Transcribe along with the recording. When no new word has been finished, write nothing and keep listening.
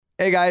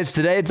Hey guys,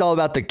 today it's all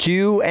about the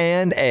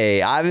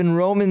Q&A. Ivan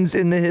Roman's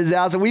in his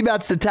house, and we about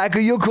to tackle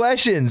your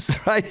questions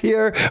right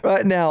here,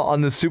 right now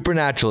on the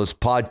Supernaturalist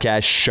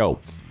Podcast Show.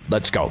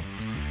 Let's go.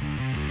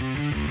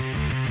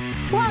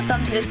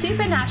 Welcome to the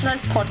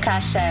Supernaturalist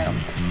Podcast Show,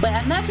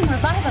 where emerging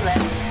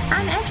revivalists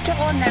and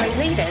extraordinary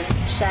leaders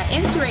share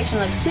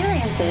inspirational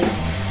experiences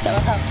that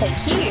will help take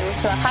you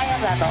to a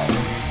higher level.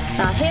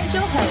 Now here's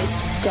your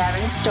host,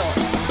 Darren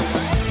Stott.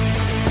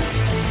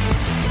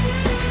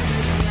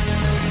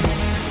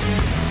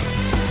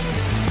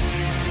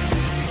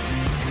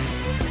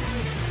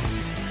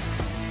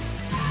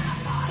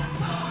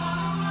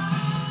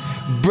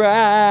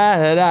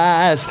 Bright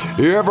eyes,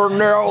 every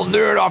now and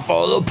then I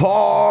fall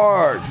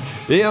apart,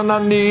 and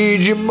I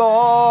need you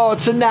more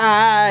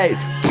tonight.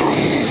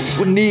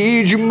 We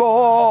need you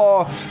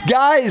more.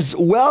 Guys,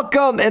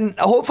 welcome, and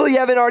hopefully you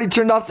haven't already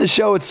turned off the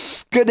show.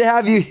 It's good to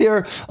have you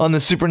here on the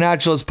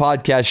Supernaturalist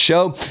Podcast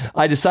Show.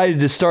 I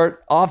decided to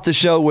start off the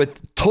show with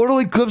Total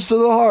Eclipse of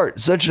the Heart,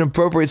 such an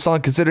appropriate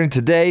song considering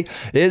today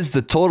is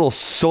the total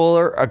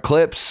solar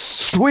eclipse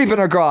sweeping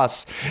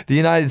across the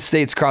United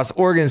States, across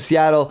Oregon,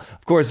 Seattle.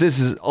 Of course, this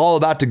is all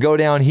about to go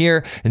down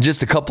here in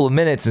just a couple of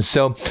minutes, and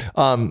so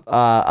I'm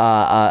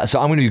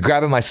going to be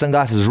grabbing my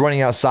sunglasses,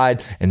 running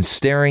outside, and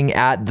staring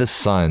at the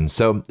sun.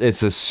 So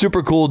it's a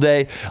super cool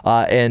day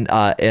in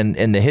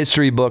the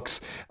history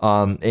books,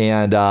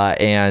 and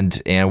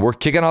we're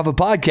kicking off a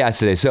podcast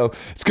today. So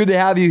it's good to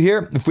have you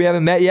here. If we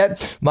haven't met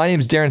yet, my name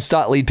is Darren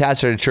Stott, lead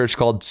pastor at a church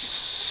called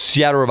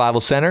Seattle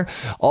Revival Center.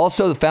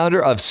 Also the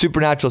founder of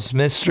Supernaturalist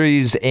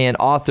Mysteries and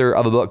author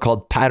of a book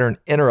called Pattern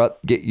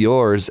Interrupt. Get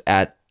yours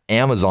at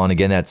Amazon.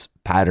 Again, that's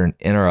Pattern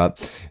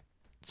Interrupt.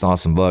 It's an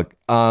awesome book.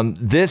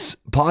 This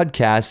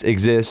podcast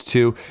exists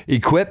to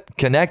equip,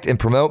 connect, and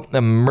promote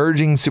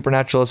emerging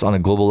supernaturalists on a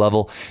global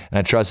level. And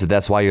I trust that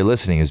that's why you're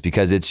listening, is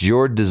because it's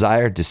your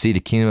desire to see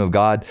the kingdom of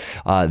God,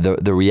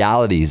 the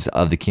realities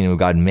of the kingdom of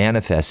God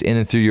manifest in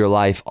and through your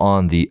life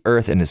on the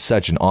earth. And it's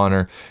such an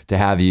honor to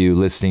have you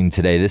listening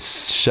today.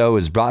 This show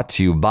is brought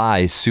to you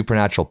by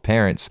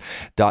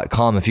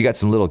supernaturalparents.com. If you got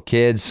some little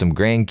kids, some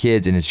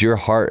grandkids, and it's your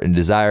heart and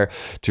desire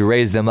to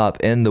raise them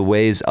up in the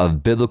ways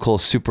of biblical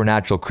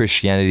supernatural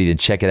Christianity, then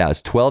check it out.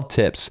 It's 12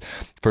 tips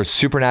for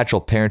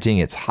supernatural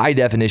parenting. It's high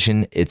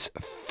definition. It's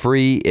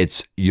free.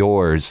 It's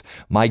yours.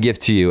 My gift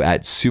to you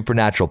at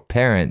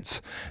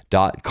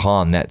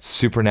supernaturalparents.com.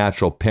 That's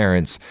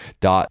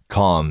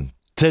supernaturalparents.com.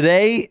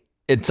 Today,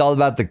 it's all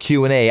about the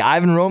Q&A.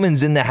 Ivan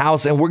Roman's in the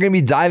house, and we're going to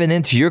be diving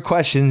into your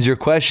questions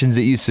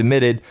that you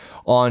submitted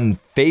on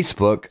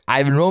Facebook.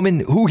 Ivan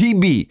Roman, who he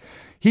be?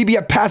 He be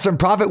a pastor and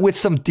prophet with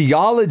some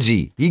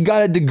theology. He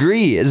got a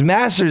degree, his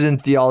master's in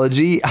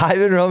theology.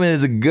 Ivan Roman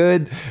is a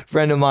good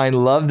friend of mine.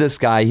 Love this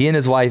guy. He and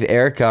his wife,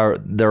 Erica, are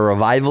the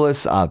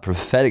revivalists,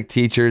 prophetic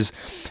teachers,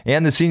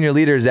 and the senior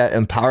leaders at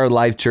Empowered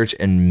Life Church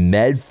in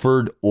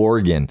Medford,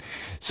 Oregon.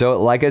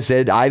 So like I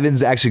said,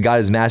 Ivan's actually got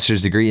his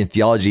master's degree in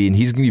theology, and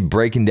he's going to be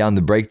breaking down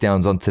the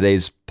breakdowns on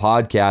today's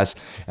podcast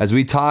as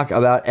we talk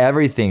about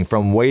everything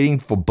from waiting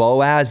for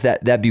Boaz,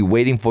 that be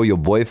waiting for your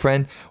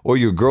boyfriend or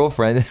your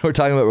girlfriend. We're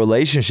talking about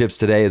relationships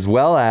today, as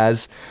well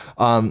as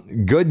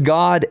good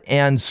God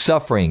and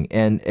suffering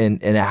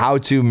and how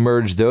to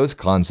merge those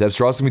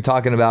concepts. We're also going to be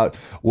talking about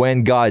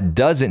when God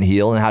doesn't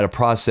heal and how to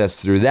process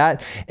through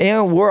that.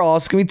 And we're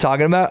also going to be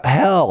talking about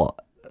hell,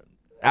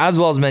 as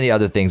well as many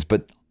other things.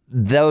 But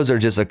those are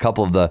just a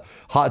couple of the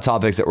hot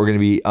topics that we're going to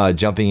be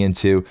jumping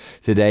into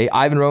today.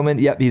 Ivan Roman,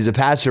 yep, he's a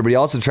pastor, but he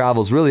also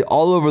travels really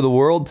all over the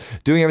world,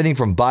 doing everything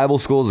from Bible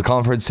schools to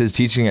conferences,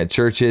 teaching at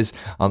churches.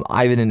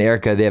 Ivan and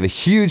Erica, they have a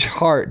huge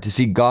heart to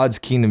see God's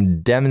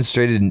kingdom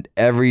demonstrated in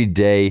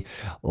everyday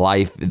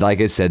life.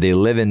 Like I said, they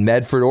live in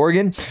Medford,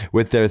 Oregon,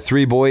 with their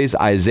three boys,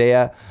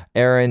 Isaiah,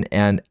 Aaron,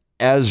 and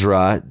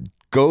Ezra.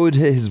 Go to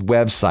his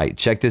website.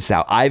 Check this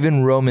out,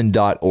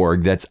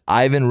 ivanroman.org. That's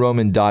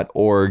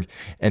ivanroman.org.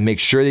 And make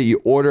sure that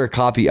you order a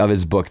copy of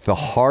his book, The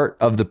Heart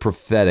of the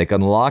Prophetic,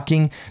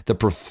 Unlocking the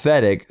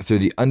Prophetic Through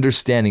the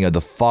Understanding of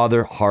the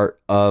Father Heart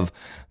of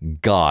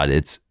God.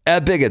 It's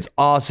epic. It's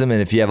awesome.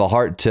 And if you have a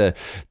heart to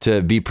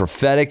be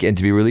prophetic and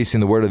to be releasing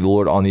the word of the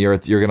Lord on the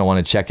earth, you're going to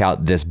want to check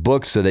out this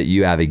book so that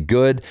you have a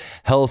good,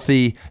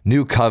 healthy,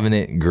 new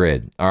covenant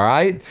grid. All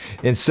right.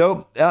 And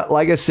so,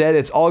 like I said,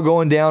 it's all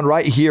going down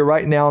right here,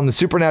 right now on the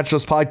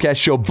Supernaturalist Podcast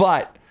Show.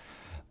 But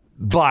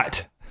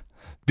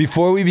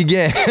before we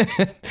begin,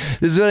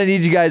 this is what I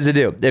need you guys to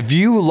do. If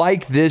you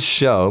like this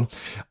show,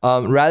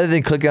 rather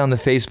than clicking on the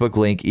Facebook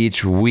link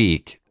each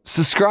week,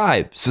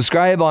 subscribe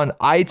on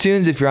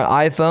iTunes if you're on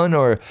iPhone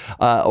or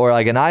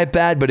like an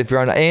iPad. But if you're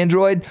on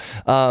Android,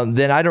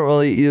 then I don't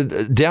really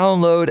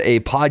download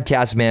a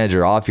podcast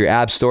manager off your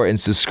app store and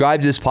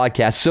subscribe to this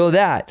podcast so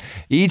that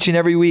each and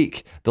every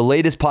week the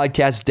latest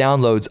podcast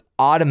downloads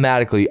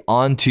automatically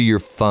onto your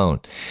phone.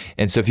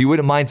 And so if you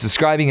wouldn't mind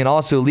subscribing and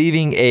also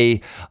leaving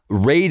a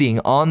rating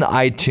on the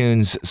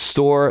iTunes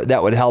store,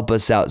 that would help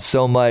us out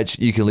so much.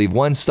 You can leave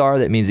 1 star.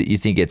 That means that you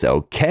think it's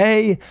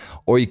okay.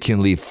 Or you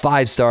can leave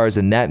 5 stars,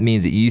 and that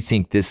means that you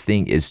think this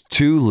thing is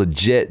too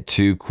legit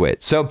to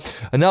quit. So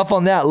enough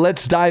on that.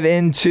 Let's dive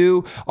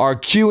into our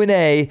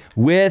Q&A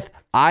with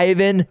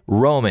Ivan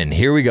Roman.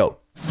 Here we go.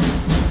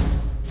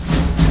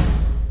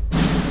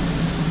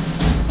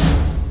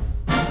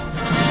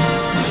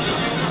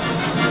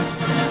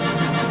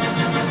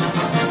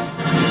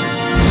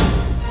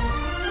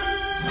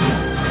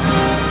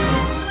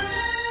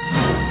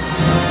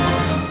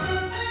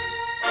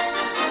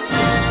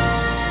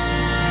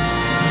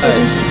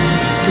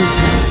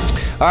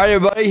 All right,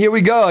 everybody, here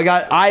we go. I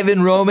got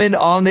Ivan Roman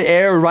on the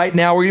air right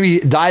now. We're going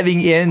to be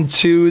diving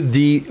into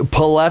the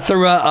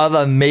plethora of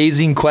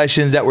amazing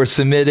questions that were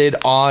submitted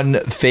on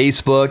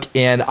Facebook.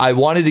 And I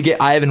wanted to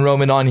get Ivan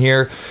Roman on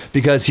here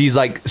because he's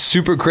like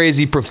super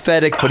crazy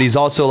prophetic, but he's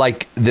also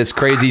like this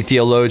crazy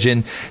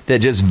theologian that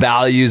just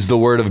values the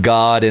word of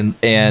God. And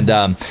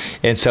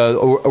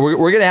so we're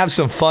going to have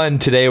some fun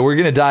today. We're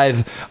going to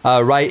dive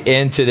right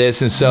into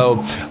this. And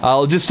so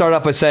I'll just start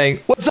off by saying,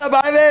 what's up,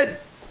 Ivan?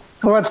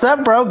 What's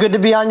up, bro? Good to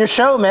be on your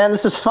show, man.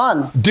 This is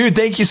fun. Dude,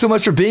 thank you so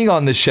much for being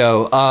on the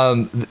show.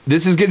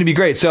 This is going to be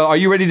great. So are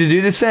you ready to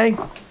do this thing?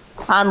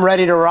 I'm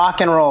ready to rock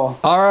and roll.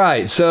 All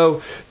right.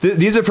 So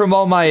these are from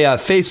all my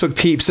Facebook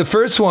peeps. The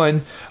first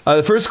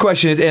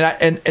question is,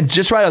 and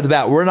just right off the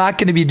bat, we're not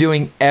going to be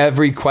doing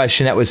every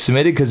question that was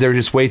submitted because there were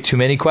just way too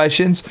many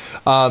questions.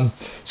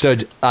 So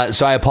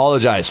I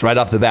apologize right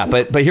off the bat.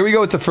 But here we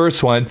go with the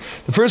first one.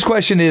 The first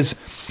question is,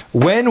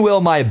 when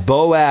will my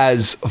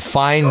Boaz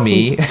find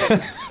me?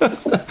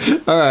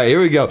 All right, here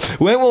we go.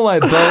 When will my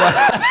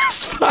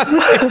Boaz find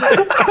me?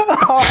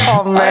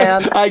 Oh,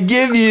 man. I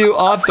give you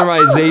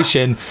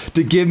authorization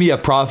to give me a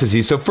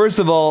prophecy. So first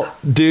of all,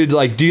 dude,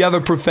 like, do you have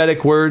a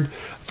prophetic word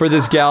for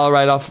this gal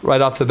right off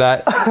the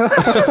bat?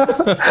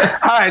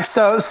 All right,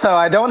 so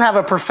I don't have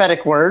a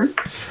prophetic word,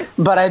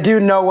 but I do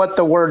know what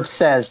the word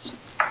says.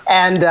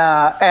 And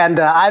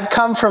I've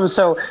come from,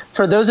 so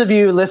for those of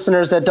you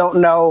listeners that don't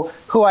know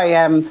who I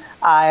am,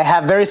 I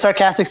have very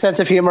sarcastic sense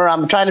of humor.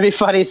 I'm trying to be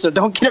funny, so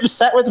don't get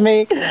upset with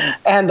me.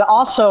 And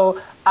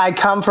also, I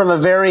come from a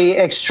very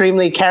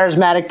extremely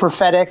charismatic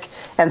prophetic.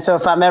 And so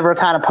if I'm ever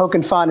kind of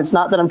poking fun, it's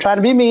not that I'm trying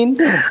to be mean.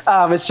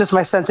 It's just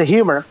my sense of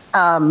humor.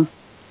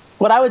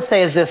 What I would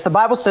say is this. The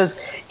Bible says,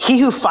 he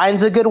who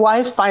finds a good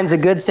wife finds a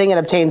good thing and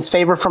obtains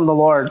favor from the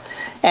Lord.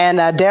 And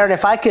Darren,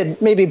 if I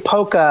could maybe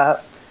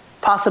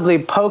possibly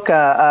poke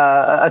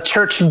a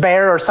church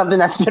bear or something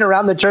that's been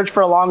around the church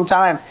for a long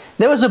time.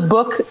 There was a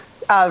book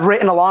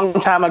written a long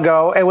time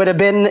ago. It would have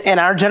been in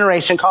our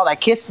generation called I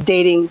Kissed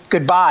Dating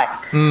Goodbye.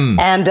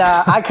 And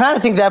I kind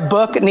of think that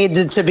book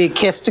needed to be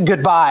kissed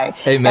goodbye.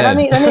 Amen. And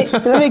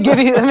let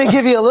me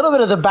give you a little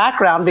bit of the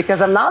background,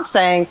 because I'm not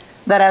saying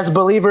that as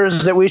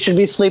believers that we should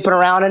be sleeping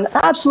around, and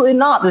absolutely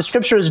not. The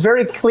scripture is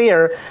very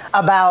clear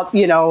about,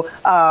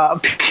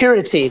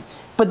 purity.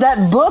 But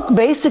that book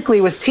basically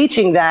was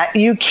teaching that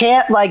you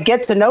can't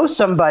get to know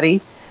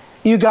somebody.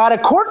 You got to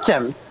court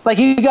them.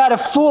 You got to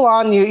full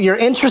on, you're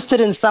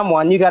interested in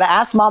someone. You got to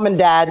ask mom and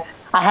dad,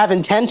 I have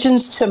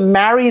intentions to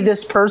marry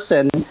this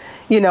person.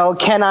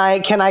 Can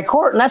I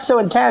court? And that's so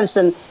intense.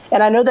 And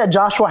I know that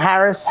Joshua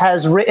Harris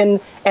has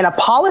written an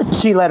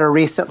apology letter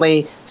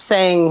recently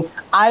saying,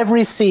 I've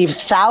received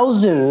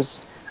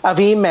thousands of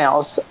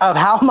emails of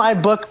how my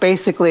book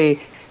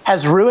basically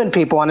has ruined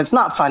people, and it's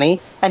not funny.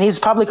 And he's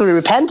publicly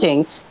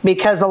repenting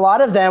because a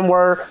lot of them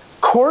were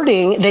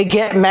courting, they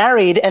get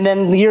married, and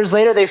then years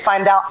later they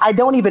find out, I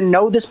don't even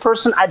know this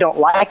person, I don't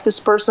like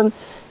this person.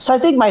 So I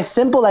think my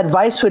simple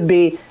advice would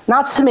be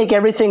not to make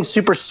everything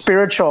super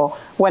spiritual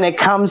when it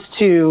comes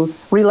to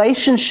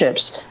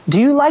relationships.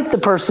 Do you like the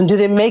person? Do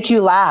they make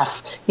you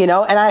laugh? And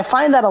I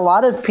find that a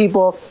lot of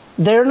people,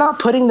 they're not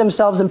putting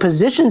themselves in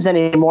positions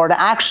anymore to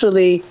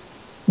actually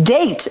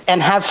date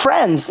and have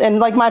friends. And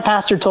like my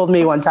pastor told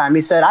me one time,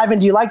 he said, Ivan,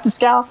 do you like this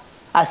gal?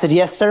 I said,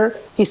 yes, sir.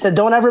 He said,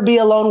 don't ever be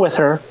alone with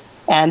her,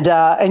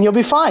 and you'll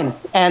be fine.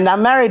 And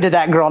I'm married to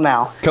that girl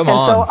now. Come on.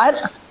 And so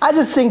I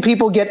just think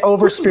people get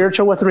over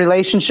spiritual with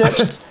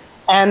relationships.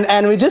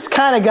 and we just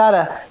kind of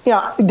gotta,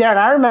 Darren,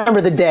 I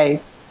remember the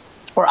day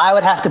where I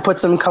would have to put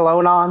some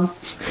cologne on.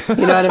 You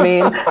know what I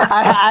mean?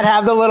 I'd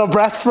have the little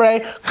breath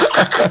spray,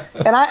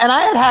 and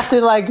I'd have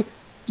to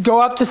go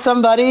up to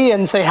somebody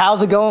and say,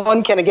 how's it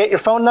going? Can I get your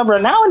phone number?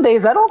 And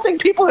nowadays, I don't think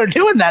people are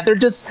doing that. They're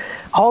just,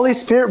 Holy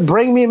Spirit,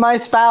 bring me my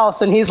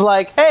spouse. And he's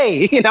like,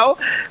 hey,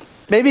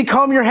 maybe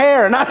comb your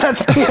hair. Not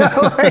that's,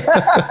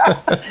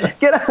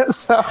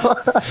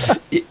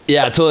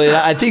 Yeah, totally.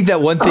 I think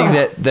that one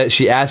thing that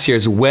she asked here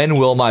is, when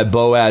will my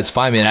Boaz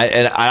find me?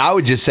 And I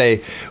would just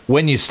say,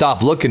 when you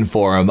stop looking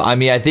for him. I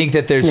mean, I think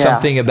that there's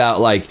something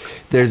about like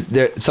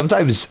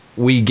sometimes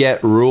we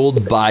get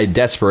ruled by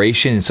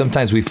desperation, and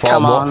sometimes we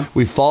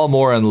fall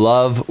more in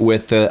love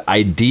with the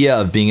idea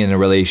of being in a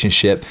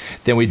relationship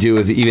than we do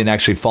of even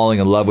actually falling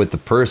in love with the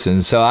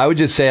person. So I would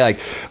just say, like,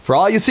 for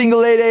all you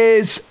single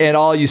ladies and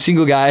all you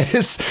single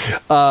guys,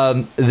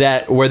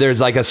 that where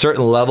there's like a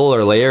certain level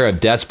or layer of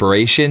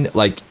desperation,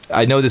 like,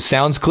 I know this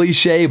sounds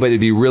cliche, but it'd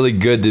be really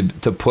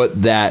good to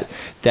put that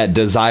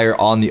desire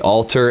on the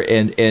altar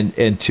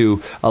and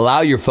to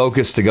allow your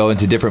focus to go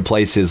into different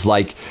places,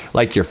 like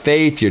your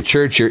faith, your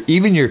church,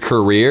 even your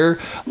career,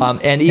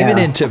 and even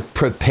into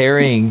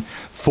preparing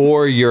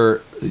for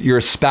your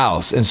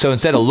spouse. And so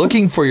instead of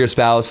looking for your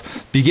spouse,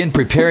 begin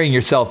preparing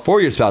yourself for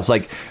your spouse.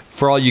 Like,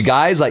 for all you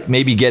guys, like,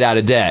 maybe get out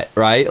of debt,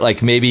 right?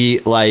 Like, maybe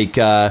like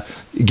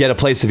get a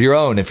place of your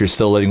own if you're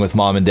still living with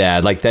mom and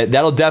dad. Like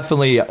that'll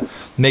definitely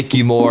make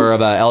you more of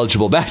an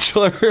eligible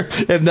bachelor,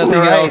 if nothing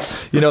else.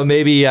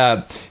 Maybe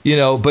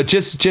but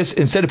just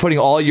instead of putting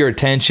all your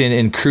attention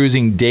in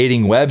cruising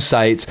dating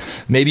websites,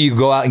 maybe you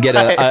go out and get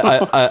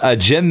a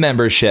gym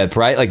membership,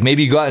 right? Like,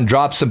 maybe you go out and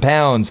drop some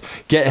pounds,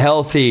 get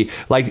healthy.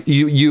 Like,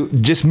 you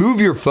just move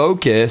your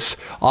focus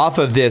off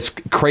of this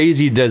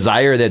crazy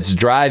desire that's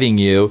driving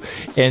you,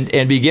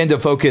 and begin to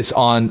focus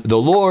on the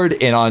Lord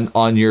and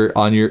on your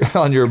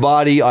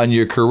body, on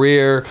your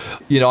career,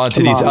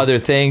 onto these other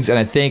things. And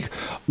I think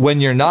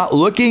when you're not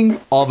looking,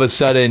 all of a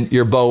sudden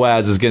your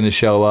Boaz is going to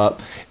show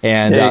up,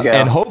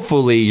 and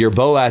hopefully your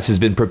Boaz has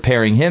been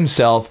preparing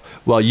himself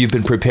while you've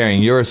been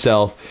preparing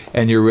yourself,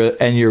 and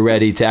you're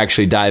ready to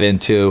actually dive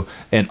into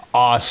an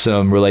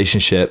awesome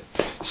relationship.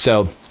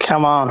 So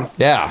come on.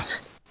 Yeah.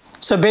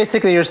 So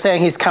basically, you're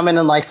saying he's coming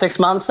in like 6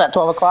 months at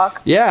 12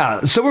 o'clock?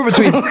 Yeah. Somewhere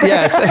between,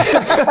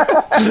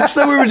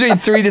 somewhere between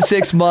 3 to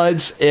 6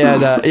 months.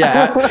 And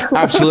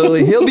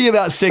absolutely. He'll be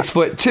about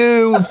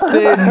 6'2",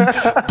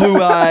 thin,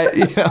 blue eye.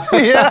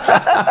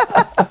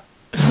 Yeah.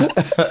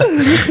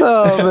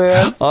 Oh,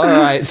 man. All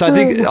right. So I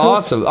think,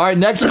 awesome. All right.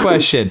 Next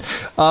question.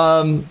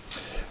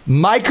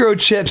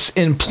 Microchips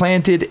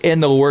implanted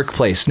in the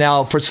workplace.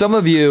 Now, for some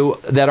of you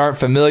that aren't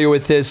familiar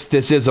with this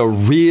is a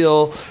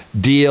real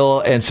deal.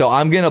 And so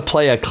I'm going to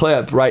play a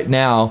clip right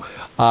now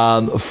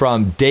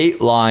from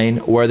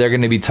Dateline, where they're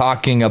going to be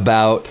talking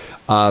about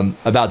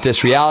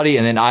this reality.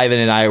 And then Ivan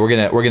and I,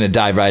 we're going to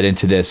dive right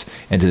into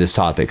this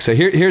topic. So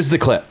here's the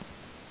clip.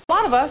 A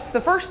lot of us,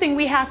 the first thing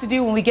we have to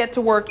do when we get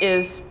to work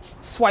is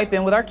swipe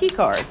in with our key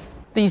card.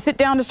 Then you sit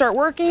down to start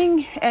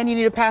working, and you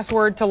need a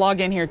password to log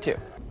in here too.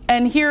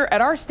 And here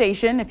at our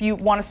station, if you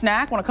want a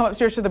snack, want to come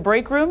upstairs to the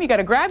break room, you got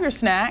to grab your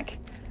snack,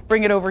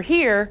 bring it over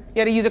here. You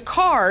got to use a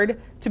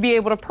card to be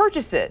able to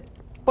purchase it.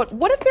 But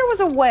what if there was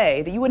a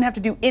way that you wouldn't have to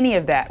do any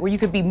of that, where you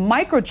could be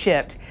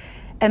microchipped,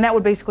 and that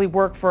would basically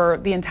work for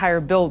the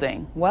entire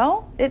building?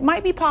 Well, it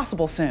might be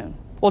possible soon.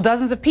 Well,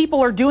 dozens of people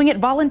are doing it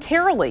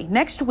voluntarily.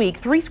 Next week,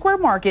 3 Square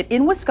Market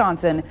in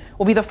Wisconsin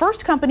will be the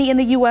first company in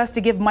the U.S.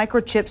 to give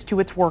microchips to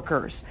its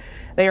workers.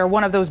 They are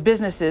one of those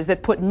businesses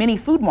that put many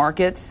food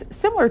markets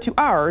similar to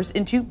ours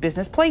into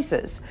business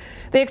places.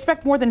 They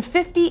expect more than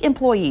 50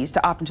 employees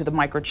to opt into the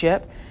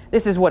microchip.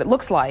 This is what it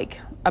looks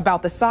like,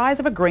 about the size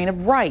of a grain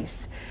of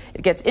rice.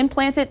 It gets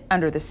implanted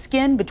under the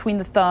skin between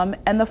the thumb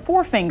and the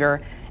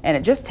forefinger, and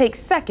it just takes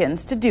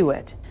seconds to do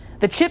it.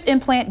 The chip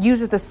implant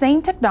uses the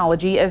same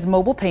technology as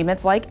mobile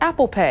payments like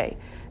Apple Pay.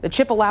 The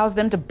chip allows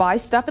them to buy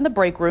stuff in the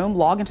break room,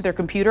 log into their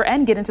computer,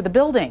 and get into the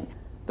building.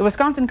 The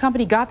Wisconsin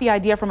company got the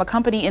idea from a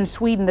company in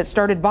Sweden that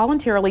started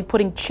voluntarily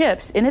putting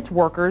chips in its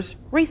workers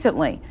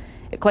recently.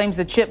 It claims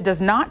the chip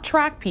does not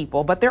track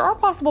people, but there are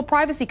possible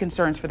privacy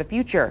concerns for the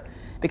future,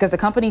 because the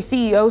company's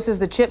CEO says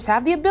the chips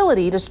have the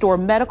ability to store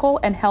medical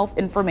and health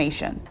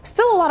information.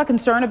 Still a lot of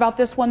concern about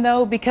this one,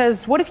 though,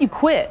 because what if you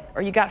quit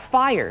or you got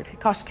fired? It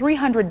costs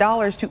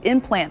 $300 to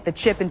implant the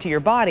chip into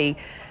your body.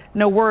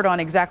 No word on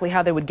exactly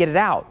how they would get it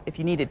out if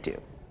you needed to.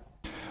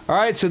 All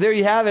right, so there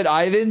you have it,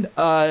 Ivan.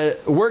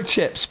 Work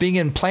chips being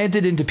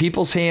implanted into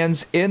people's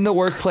hands in the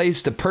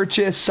workplace to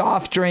purchase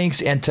soft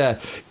drinks and to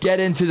get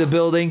into the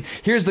building.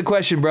 Here's the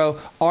question, bro.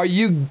 Are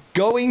you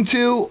going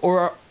to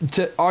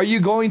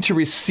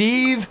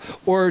receive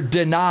or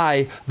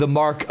deny the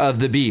mark of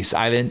the beast,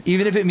 Ivan,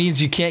 even if it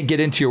means you can't get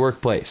into your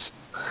workplace?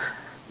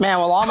 Man,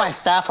 well, all my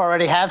staff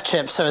already have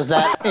chips, so is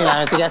that,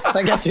 I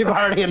guess you've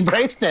already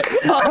embraced it.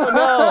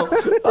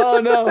 Oh,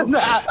 no.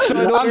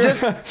 So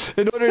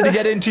in order to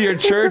get into your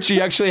church, you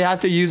actually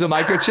have to use a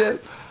microchip?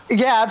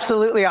 Yeah,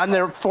 absolutely. On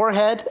their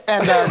forehead,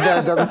 and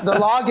the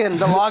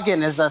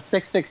login is a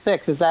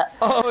 666. Is that?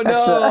 Oh no!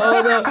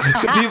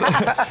 So people,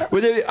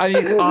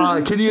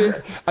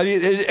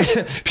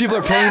 people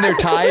are paying their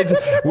tithe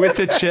with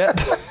the chip.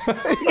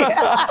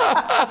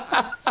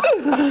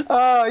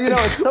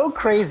 It's so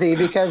crazy,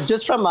 because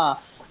just from a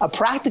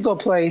practical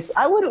place,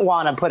 I wouldn't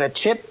want to put a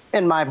chip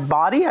in my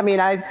body. I mean,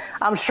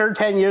 I'm sure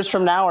 10 years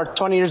from now or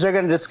 20 years, they're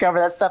going to discover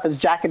that stuff is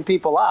jacking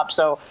people up.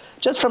 So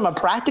just from a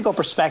practical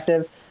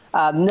perspective,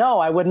 No,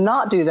 I would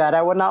not do that.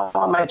 I would not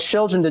want my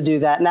children to do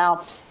that.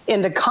 Now,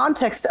 in the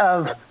context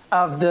of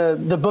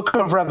the book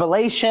of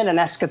Revelation and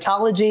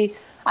eschatology,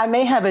 I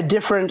may have a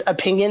different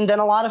opinion than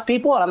a lot of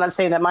people, and I'm not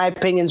saying that my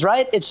opinion's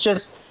right. It's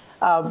just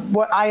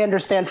what I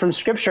understand from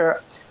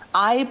Scripture.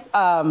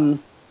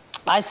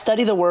 I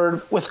study the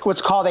word with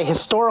what's called a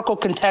historical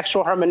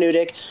contextual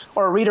hermeneutic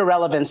or reader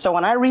relevance. So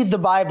when I read the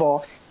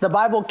Bible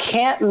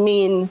can't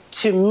mean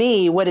to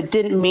me what it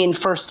didn't mean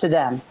first to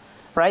them,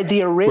 right?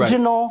 The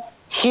original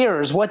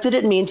hearers, what did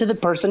it mean to the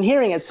person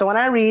hearing it? So when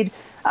I read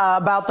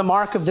about the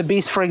mark of the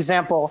beast, for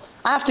example,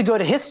 I have to go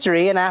to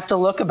history and I have to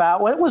look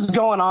about what was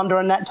going on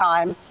during that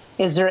time.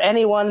 Is there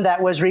anyone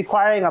that was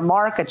requiring a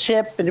mark, a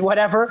chip, and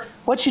whatever?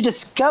 What you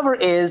discover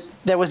is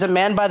there was a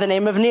man by the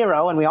name of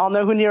Nero, and we all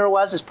know who Nero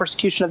was, his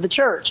persecution of the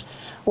church.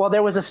 Well,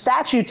 there was a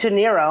statue to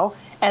Nero,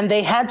 and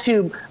they had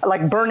to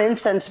burn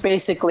incense,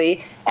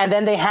 basically, and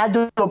then they had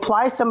to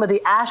apply some of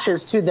the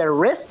ashes to their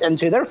wrist and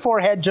to their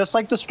forehead, just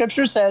like the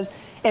Scripture says,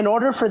 in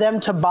order for them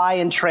to buy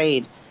and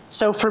trade.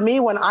 So for me,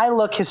 when I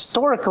look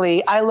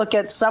historically, I look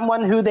at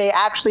someone who they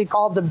actually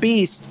called the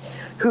beast,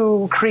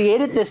 who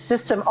created this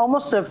system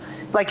almost of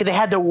like they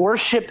had to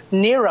worship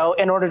Nero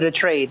in order to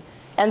trade.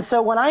 And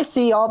so when I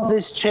see all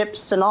these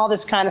chips and all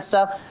this kind of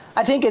stuff,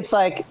 I think it's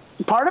like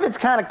part of it's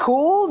kind of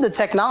cool, the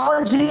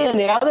technology, and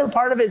the other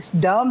part of it's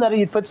dumb that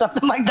you'd put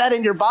something like that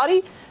in your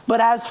body.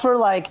 But as for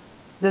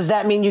does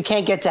that mean you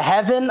can't get to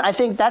heaven? I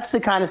think that's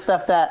the kind of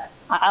stuff that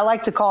I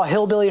like to call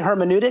hillbilly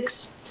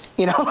hermeneutics,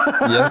 Yeah.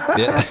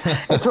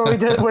 It's where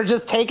we're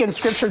just taking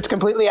Scripture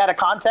completely out of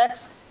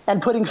context and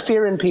putting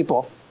fear in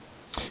people.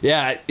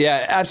 Yeah,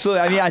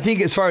 absolutely. I mean, I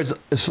think as far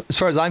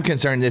as I'm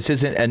concerned, this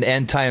isn't an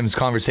end times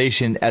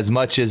conversation as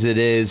much as it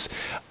is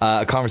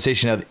a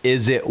conversation of,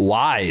 is it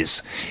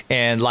wise?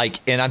 And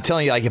I'm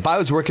telling you, if I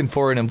was working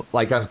for I'm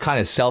kind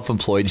of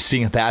self-employed, just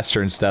being a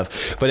pastor and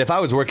stuff. But if I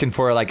was working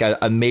for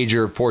a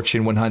major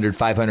Fortune 100,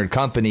 500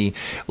 company,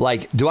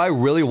 do I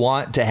really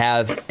want to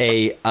have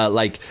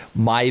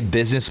my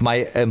business,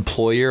 my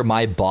employer,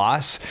 my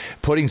boss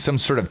putting some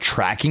sort of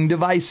tracking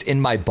device in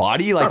my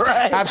body?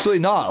 Right.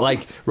 Absolutely not.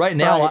 Right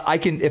now, I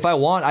can, if I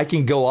want, I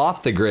can go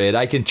off the grid.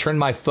 I can turn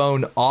my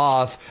phone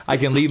off. I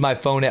can leave my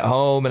phone at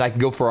home, and I can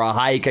go for a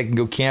hike. I can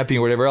go camping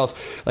or whatever else.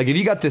 If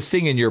you got this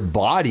thing in your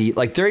body,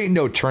 there ain't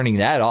no turning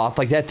that off.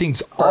 That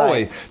thing's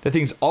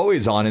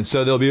always on. And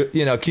so there'll be,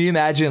 can you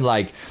imagine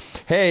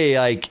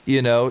hey,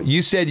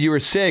 you said you were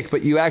sick,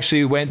 but you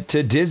actually went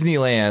to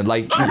Disneyland.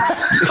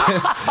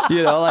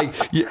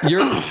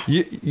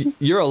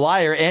 You're a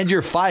liar and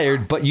you're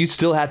fired, but you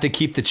still have to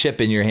keep the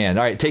chip in your hand.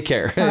 All right, take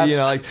care.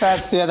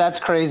 That's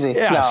crazy.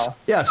 Yeah. No.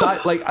 Yeah.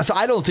 So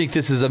I don't think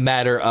this is a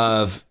matter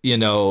of,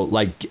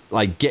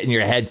 getting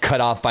your head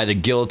cut off by the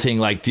guillotine,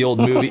 like the old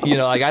movie,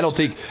 I don't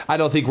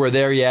think we're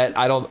there yet.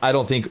 I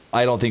don't think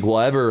we'll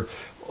ever,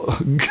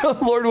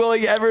 Lord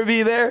willing, ever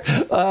be there.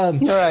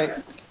 You're right.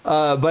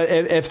 But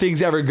if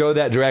things ever go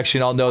that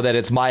direction, I'll know that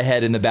it's my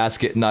head in the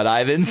basket, not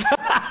Ivan's.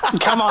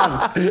 Come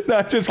on.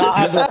 No, just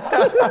kidding.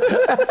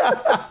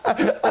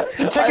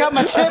 Check out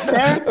my chip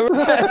there.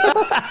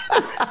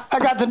 I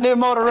got the new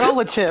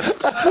Motorola chip.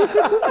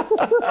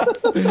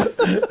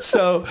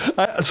 So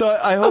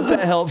I hope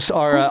that helps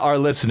our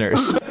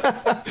listeners.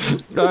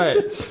 All right.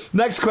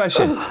 Next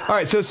question. All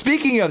right. So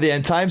speaking of the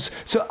end times,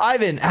 so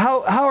Ivan,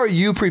 how are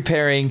you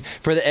preparing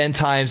for the end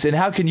times, and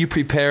how can you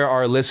prepare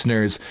our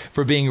listeners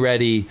for being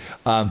ready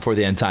for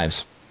the end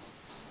times?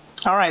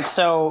 All right,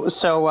 so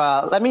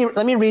let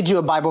me read you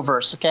a Bible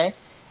verse, okay?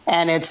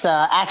 And it's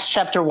Acts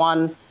chapter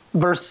 1,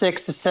 verse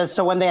 6. It says,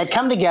 "So when they had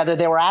come together,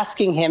 they were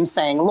asking him,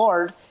 saying,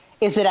 'Lord,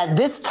 is it at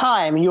this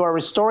time you are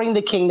restoring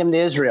the kingdom to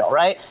Israel?'"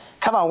 Right?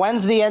 Come on,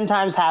 when's the end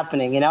times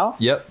happening,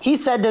 Yep. He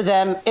said to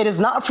them, "It is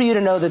not for you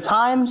to know the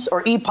times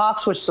or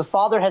epochs which the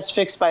Father has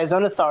fixed by his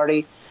own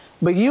authority,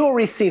 but you will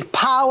receive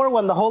power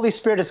when the Holy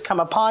Spirit has come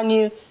upon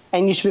you,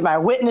 and you should be my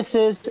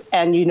witnesses,"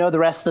 and you know the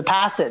rest of the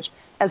passage.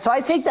 And so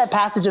I take that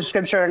passage of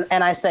Scripture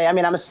and I say, I'm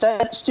a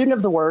student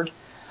of the Word.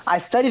 I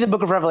study the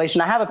book of Revelation.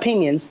 I have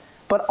opinions.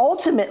 But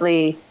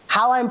ultimately,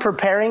 how I'm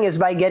preparing is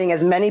by getting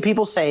as many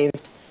people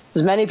saved,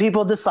 as many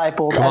people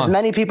discipled, as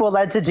many people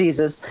led to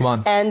Jesus. Come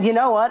on. And you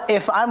know what?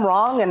 If I'm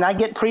wrong and I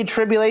get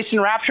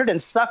pre-tribulation raptured and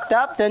sucked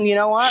up, then you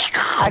know what?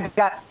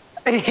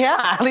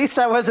 At least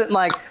I wasn't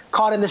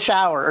caught in the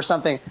shower or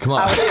something. Come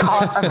on. I was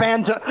caught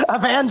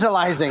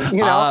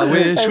evangelizing, I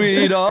wish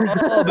we'd all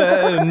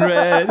been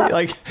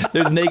ready.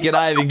 There's naked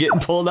Ivan getting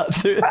pulled up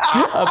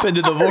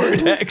into the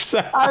vortex.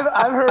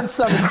 I've heard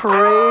some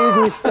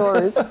crazy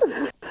stories.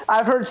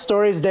 I've heard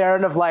stories,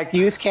 Darren, of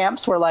youth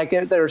camps where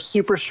they're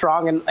super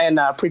strong in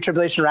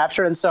pre-tribulation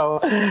rapture, and so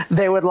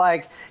they would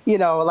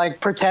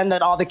pretend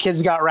that all the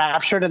kids got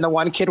raptured, and the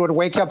one kid would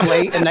wake up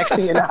late, and next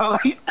thing you know, oh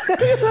no,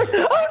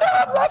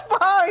 I'm left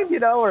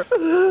behind, or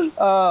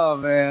oh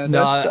man.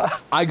 No,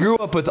 I grew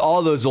up with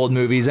all those old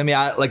movies.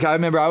 I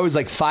remember I was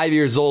 5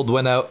 years old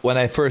when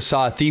I first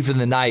saw A Thief in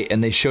the Night,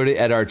 and they showed it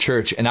at our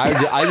church, and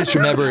I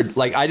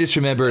just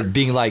remembered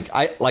being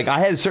I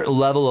had a certain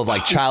level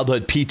of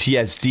childhood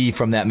PTSD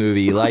from that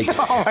movie. Like,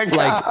 Oh my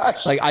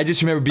gosh. like I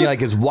just remember being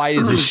like as white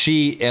as a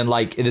sheet, and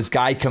like this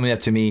guy coming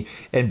up to me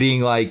and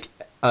being like,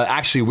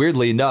 actually,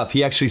 weirdly enough,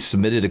 he actually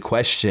submitted a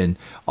question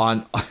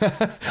on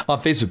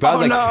on Facebook. But I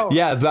was like,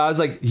 yeah, but I was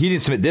like, he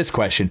didn't submit this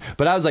question,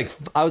 but I was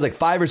like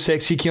 5 or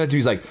 6. He came up to me,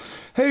 he's like,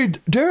 "Hey,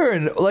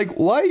 Darren, like,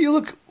 why you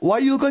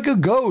look like a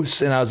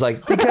ghost?" And I was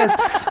like, because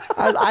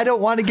I don't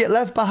want to get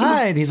left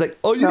behind. He's like,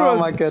 "Oh,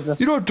 my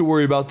goodness. You don't have to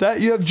worry about that.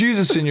 You have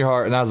Jesus in your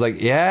heart." And I was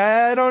like,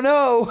 "Yeah, I don't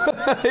know."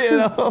 You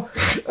know,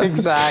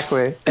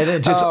 exactly. And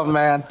then just, oh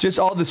man, just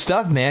all the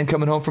stuff, man,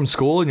 coming home from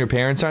school and your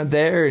parents aren't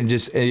there, and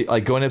just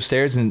like going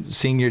upstairs and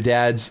seeing your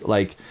dad's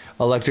like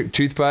electric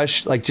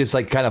toothbrush, like just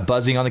like kind of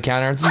buzzing on the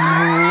counter, and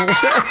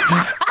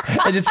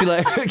just be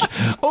like,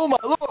 "Oh my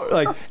Lord!"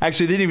 Like,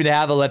 actually, they didn't even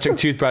have electric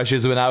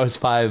toothbrushes when I was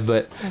 5,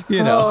 but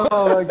you know,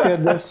 oh my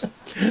goodness,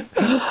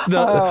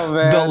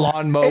 the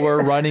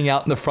lawnmower running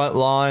out in the front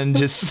lawn,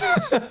 just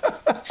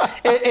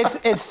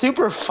it's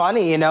super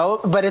funny, you know,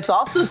 but it's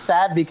also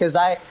sad because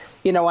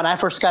when I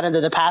first got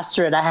into the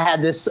pastorate, I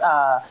had this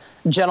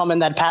gentleman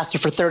that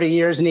pastored for 30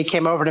 years, and he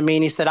came over to me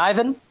and he said,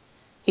 "Ivan,"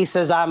 he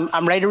says,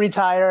 I'm ready to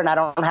retire and I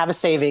don't have a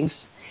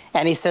savings.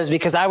 And he says,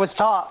 because I was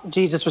taught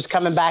Jesus was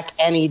coming back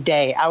any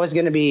day. I was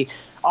going to be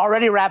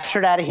already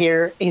raptured out of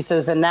here. He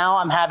says, and now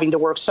I'm having to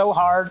work so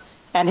hard.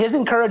 And his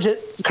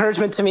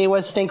encouragement to me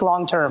was think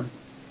long term.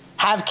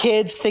 Have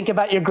kids, think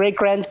about your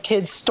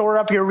great-grandkids, store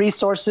up your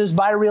resources,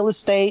 buy real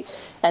estate.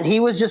 And he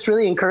was just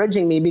really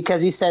encouraging me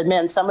because he said,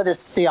 man, some of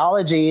this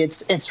theology,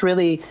 it's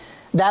really,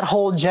 that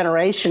whole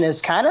generation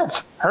is kind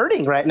of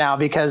hurting right now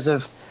because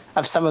of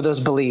some of those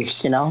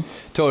beliefs, you know?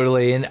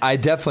 Totally. And I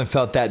definitely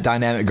felt that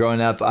dynamic growing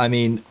up. I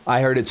mean,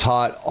 I heard it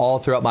taught all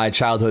throughout my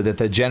childhood that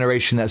the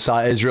generation that saw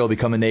Israel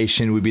become a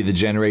nation would be the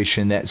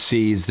generation that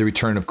sees the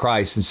return of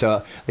Christ. And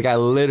so, like, I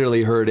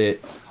literally heard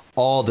it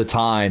all the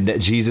time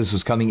that Jesus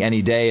was coming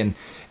any day. And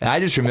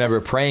I just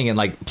remember praying and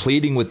like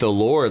pleading with the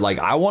Lord, like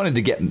I wanted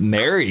to get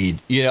married,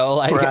 you know,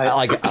 like,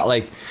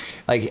 right.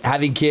 like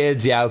having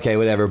kids. Yeah. Okay.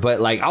 Whatever.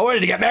 But like, I wanted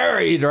to get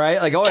married, right?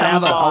 Like I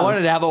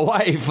wanted to have a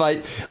wife.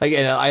 Like,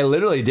 and I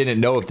literally didn't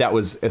know if that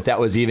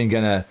was even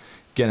gonna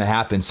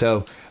happen.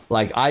 So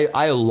like,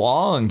 I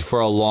longed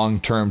for a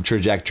long-term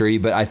trajectory,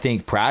 but I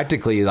think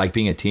practically, like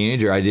being a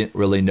teenager, I didn't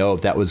really know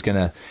if that was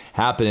gonna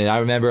happen. And I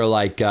remember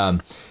like,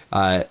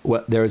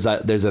 there's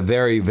a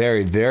very,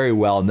 very, very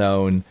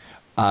well-known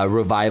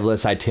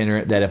revivalist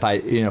itinerant that if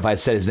I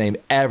said his name,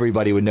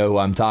 everybody would know who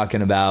I'm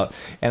talking about.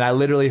 And I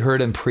literally heard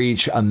him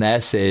preach a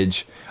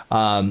message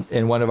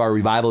in one of our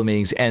revival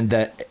meetings, and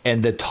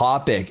the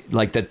topic,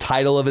 like the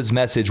title of his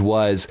message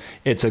was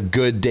 "It's a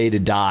Good Day to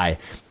Die,"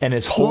 and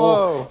his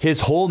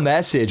whole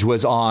message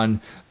was on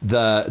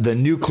the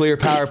nuclear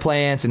power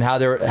plants and how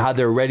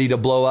they're ready to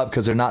blow up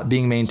because they're not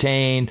being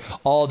maintained.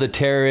 All the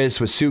terrorists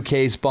with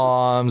suitcase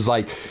bombs,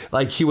 like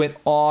he went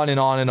on and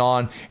on and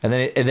on, and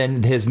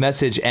then his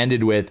message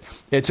ended with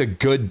 "It's a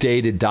good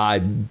day to die,"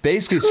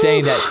 basically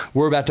saying that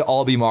we're about to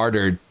all be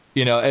martyred.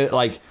 You know,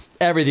 like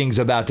everything's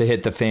about to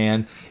hit the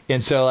fan.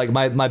 And so like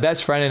my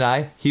best friend and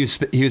I, he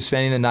was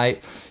spending the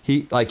night.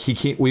 We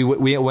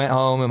went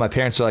home and my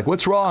parents were like,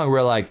 "What's wrong?"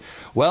 We're like,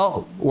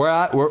 "Well,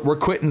 we're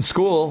quitting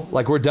school.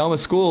 Like we're done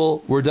with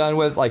school. We're done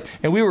with like,"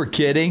 and we were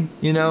kidding,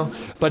 you know,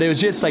 but it was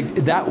just like,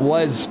 that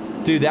was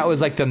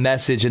like the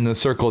message in the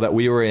circle that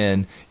we were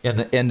in the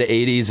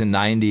 80s and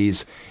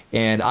 90s.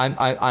 And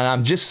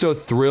I'm just so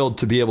thrilled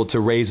to be able to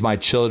raise my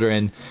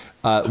children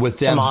with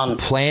them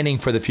planning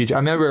for the future. I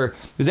remember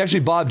it was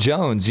actually Bob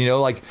Jones, you know,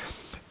 like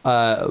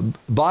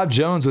Bob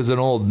Jones was an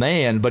old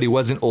man, but he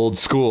wasn't old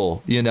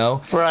school, you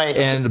know? Right.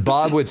 And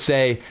Bob would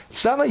say,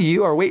 "Some of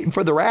you are waiting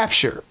for the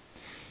rapture."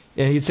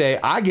 And he'd say,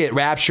 "I get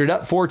raptured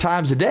up 4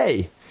 times a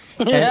day."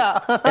 Yeah.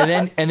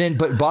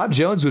 But Bob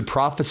Jones would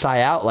prophesy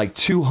out like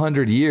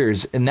 200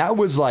 years. And that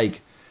was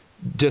like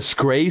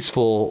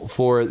disgraceful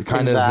for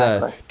kind of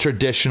the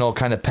traditional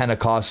kind of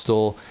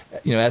Pentecostal,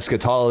 you know,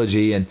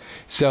 eschatology. And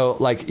so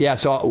like, yeah,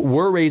 so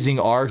we're raising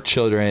our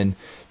children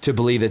to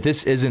believe that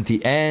this isn't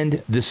the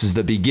end. This is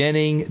the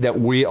beginning, that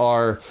we're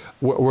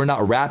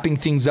not wrapping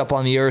things up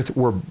on the earth.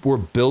 We're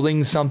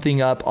building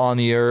something up on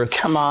the earth.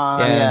 Come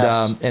on. And,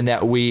 yes. And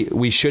that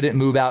we shouldn't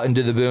move out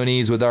into the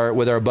boonies with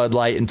our Bud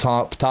Light and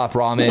top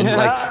ramen.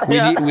 Like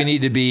we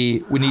need to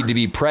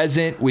be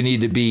present. We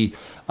need to be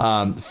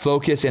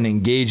focused and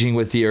engaging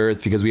with the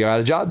earth because we got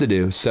a job to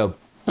do. So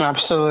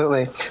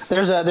absolutely.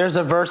 There's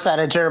a verse out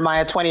of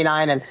Jeremiah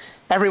 29, and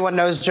everyone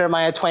knows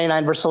Jeremiah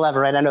 29 verse 11,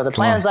 right? I know the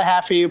plans I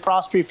have for you,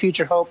 prosper your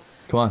future hope.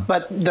 Come on.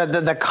 But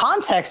the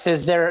context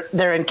is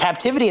they're in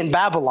captivity in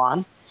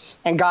Babylon,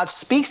 and God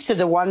speaks to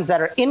the ones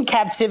that are in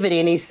captivity,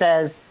 and he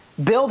says,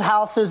 "Build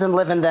houses and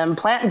live in them,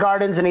 plant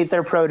gardens and eat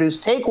their produce,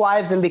 take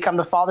wives and become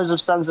the fathers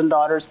of sons and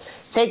daughters,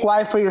 take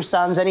wife for your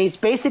sons." And he's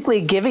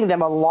basically giving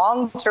them a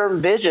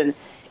long-term vision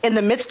in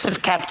the midst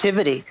of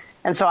captivity.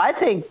 And so I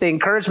think the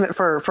encouragement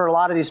for a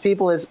lot of these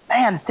people is,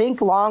 man,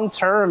 think long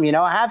term, you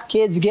know, have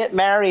kids, get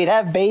married,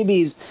 have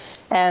babies,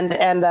 and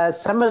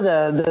some of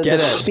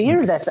the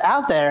fear that's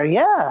out there.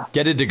 Yeah.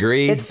 Get a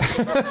degree.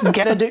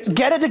 Get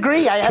a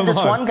degree. I had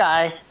this one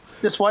guy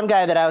this one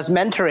guy that I was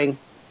mentoring,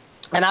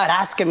 and I would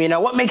ask him,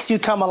 what makes you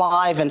come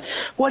alive and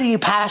what are you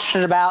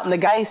passionate about? And the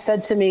guy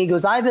said to me, he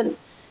goes, Ivan,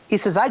 he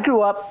says, I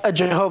grew up a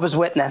Jehovah's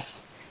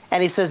Witness.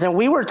 And he says, and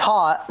we were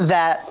taught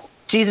that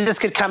Jesus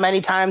could come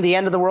anytime, the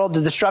end of the world,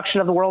 the destruction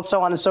of the world,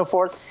 so on and so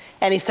forth.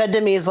 And he said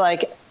to me, he's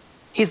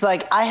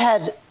like, I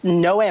had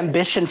no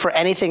ambition for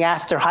anything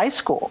after high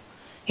school.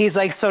 He's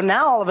like, so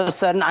now all of a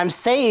sudden I'm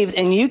saved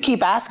and you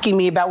keep asking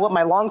me about what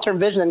my long-term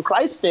vision in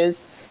Christ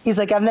is. He's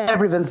like, I've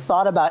never even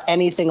thought about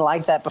anything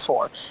like that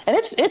before. And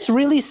it's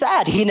really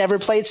sad. He never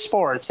played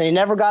sports and he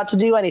never got to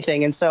do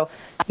anything. And so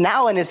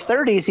now in his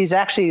 30s, he's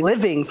actually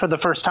living for the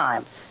first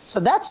time.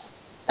 So that's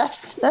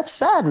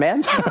sad,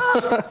 man.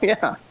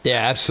 Yeah.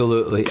 Yeah,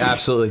 absolutely.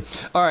 Absolutely.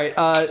 All right.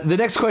 The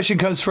next question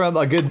comes from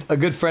a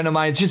good friend of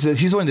mine.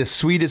 He's one of the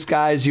sweetest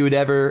guys you would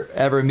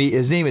ever meet.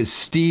 His name is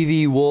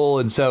Stevie Wool.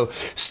 And so,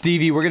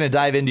 Stevie, we're going to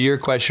dive into your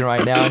question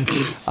right now. And,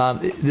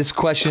 this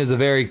question is a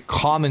very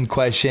common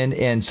question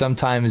and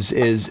sometimes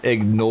is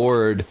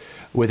ignored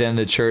within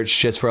the church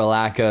just for a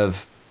lack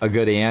of a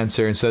good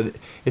answer. And so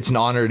it's an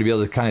honor to be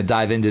able to kind of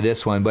dive into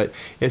this one. But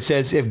it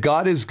says, if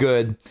God is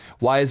good,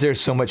 why is there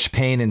so much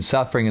pain and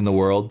suffering in the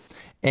world?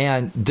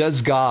 And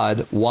does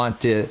God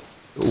want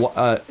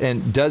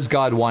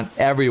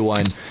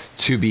everyone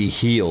to be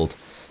healed?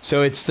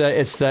 So it's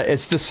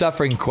the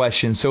suffering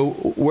question. So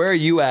where are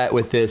you at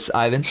with this,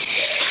 Ivan?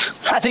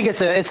 I think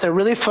it's a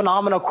really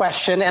phenomenal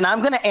question, and I'm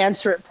going to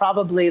answer it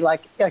probably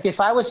like if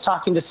I was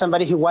talking to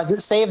somebody who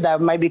wasn't saved,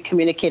 that might be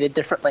communicated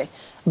differently.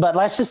 But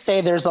let's just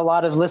say there's a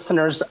lot of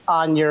listeners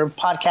on your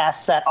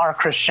podcast that are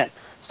Christian.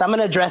 So I'm going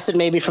to address it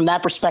maybe from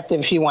that perspective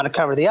if you want to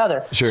cover the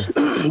other. Sure.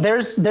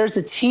 There's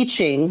a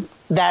teaching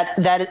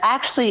that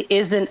actually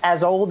isn't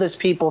as old as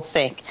people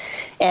think.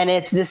 And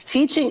this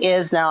teaching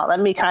is, now let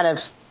me kind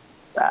of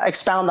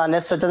expound on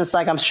this so it doesn't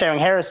sound like I'm sharing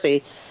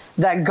heresy,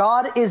 that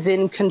God is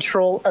in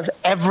control of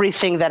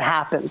everything that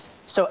happens.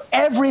 So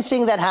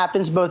everything that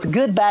happens, both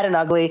good, bad, and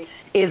ugly,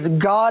 is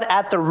God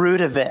at the root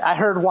of it. I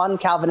heard one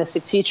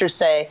Calvinistic teacher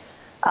say,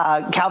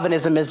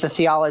 Calvinism is the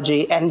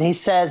theology, and he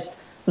says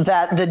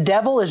that the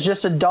devil is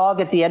just a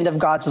dog at the end of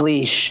God's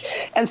leash.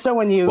 And so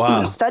when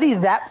you study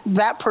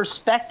that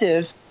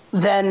perspective,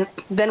 then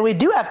we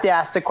do have to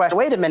ask the question,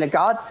 wait a minute,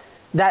 God,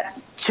 that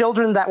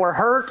children that were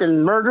hurt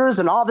and murders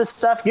and all this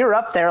stuff, you're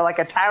up there like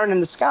a tyrant in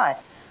the sky.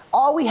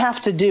 All we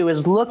have to do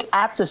is look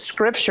at the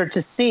scripture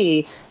to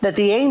see that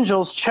the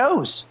angels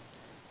chose,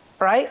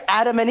 right?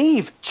 Adam and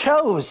Eve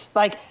chose.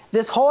 Like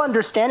this whole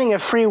understanding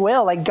of free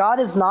will, like God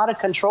is not a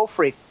control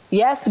freak.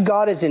 Yes,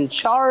 God is in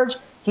charge.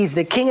 He's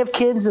the King of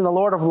Kings and the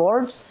Lord of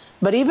Lords.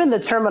 But even the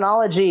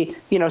terminology,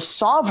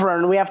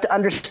 sovereign, we have to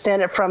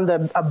understand it from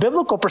a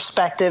biblical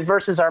perspective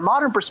versus our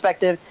modern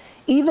perspective.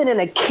 Even in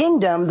a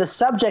kingdom, the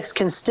subjects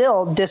can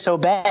still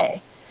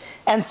disobey.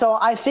 And so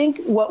I think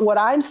what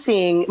I'm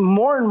seeing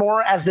more and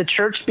more as the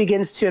church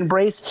begins to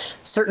embrace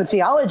certain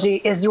theology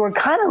is we're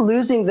kind of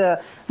losing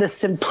the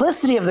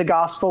simplicity of the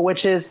gospel,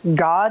 which is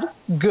God,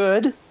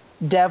 good,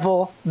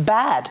 devil,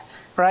 bad,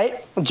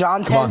 right?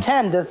 John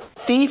 10:10, the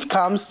thief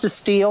comes to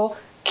steal,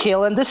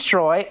 kill, and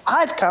destroy.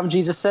 I've come,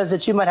 Jesus says,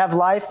 that you might have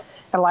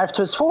life and life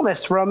to its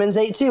fullness. Romans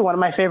 8:2, one of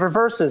my favorite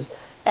verses.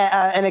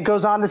 And it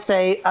goes on to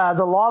say,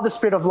 the law of the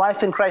Spirit of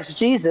life in Christ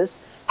Jesus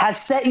has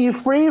set you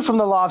free from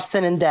the law of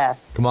sin and death.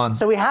 Come on.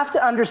 So we have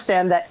to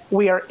understand that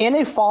we are in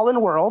a fallen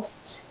world.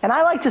 And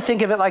I like to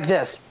think of it like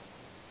this.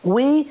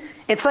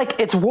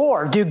 It's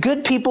war. Do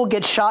good people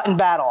get shot in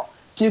battle?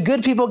 Do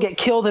good people get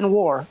killed in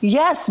war?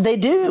 Yes, they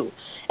do.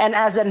 And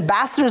as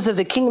ambassadors of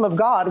the kingdom of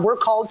God, we're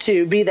called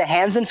to be the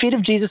hands and feet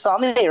of Jesus on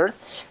the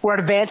earth. We're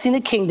advancing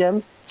the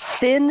kingdom.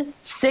 Sin,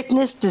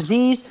 sickness,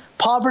 disease,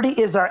 poverty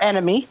is our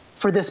enemy.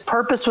 For this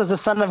purpose was the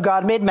Son of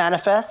God made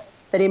manifest,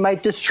 that he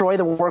might destroy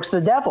the works of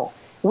the devil.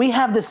 We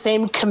have the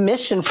same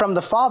commission from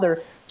the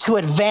Father to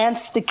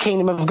advance the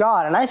kingdom of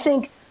God. And I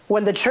think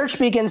when the church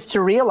begins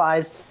to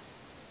realize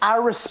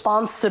our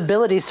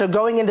responsibility, so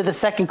going into the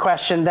second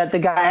question that the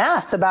guy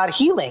asked about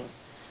healing,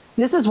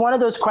 this is one of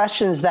those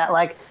questions that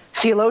like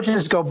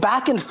theologians go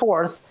back and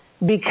forth,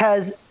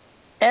 because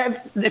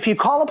if you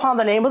call upon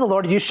the name of the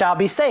Lord, you shall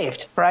be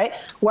saved, right?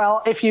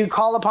 Well, if you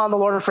call upon the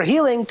Lord for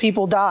healing,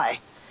 people die.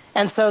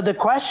 And so the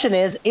question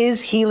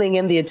is healing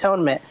in the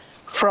atonement?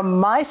 From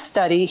my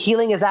study,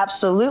 healing is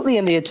absolutely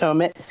in the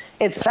atonement.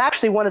 It's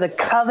actually one of the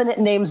covenant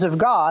names of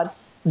God,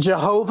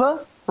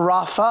 Jehovah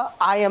Rapha,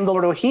 I am the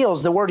Lord who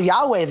heals. The word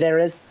Yahweh there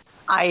is,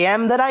 I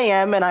am that I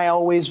am, and I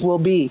always will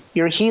be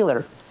your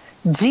healer.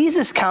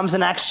 Jesus comes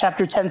in Acts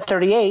chapter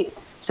 10:38,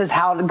 says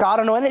how God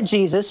anointed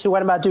Jesus, who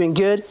went about doing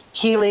good,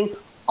 healing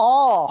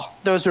all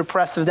those who are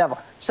oppressed of the devil.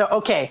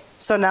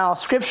 So now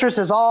Scripture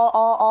says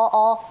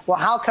all. Well,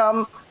 how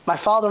come my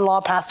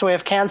father-in-law passed away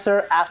of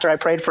cancer after I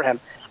prayed for him?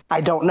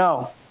 I don't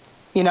know.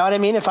 You know what I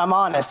mean? If I'm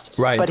honest.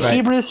 Right. But right.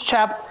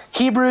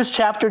 Hebrews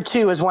chapter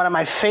 2 is one of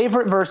my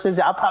favorite verses.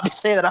 I'll probably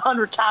say that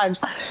 100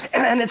 times.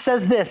 And it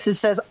says this. It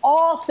says,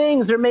 all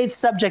things are made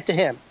subject to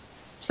him.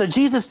 So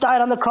Jesus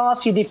died on the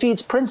cross. He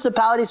defeats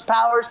principalities,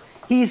 powers.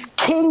 He's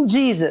King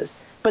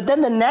Jesus. But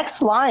then the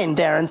next line,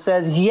 Darren,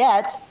 says,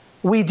 yet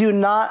we do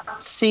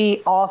not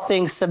see all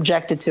things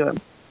subjected to him.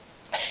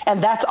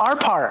 And that's our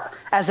part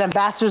as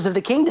ambassadors of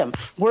the kingdom.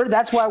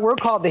 That's why we're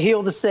called to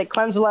heal the sick,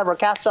 cleanse the leper,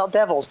 cast out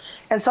devils.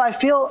 And so I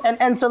feel,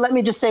 and so let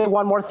me just say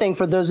one more thing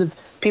for those of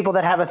people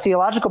that have a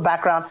theological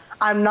background.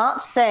 I'm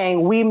not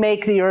saying we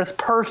make the earth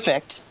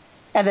perfect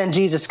and then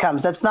Jesus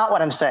comes. That's not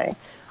what I'm saying.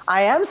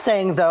 I am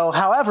saying, though,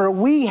 however,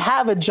 we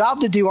have a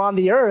job to do on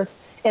the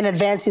earth in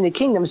advancing the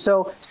kingdom.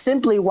 So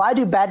simply, why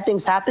do bad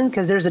things happen?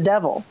 Because there's a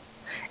devil.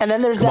 And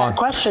then there's that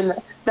question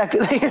that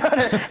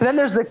then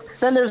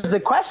there's the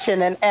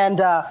question and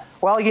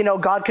well,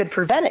 God could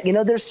prevent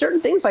it. There's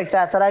certain things like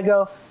that I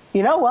go,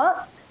 you know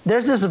what?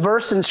 There's this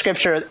verse in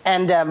scripture,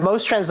 and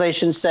most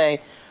translations say,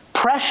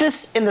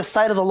 precious in the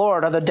sight of the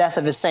Lord are the death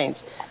of his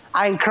saints.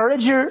 I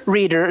encourage your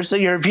readers,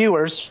 your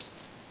viewers,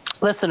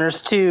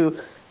 listeners, to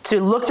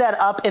look that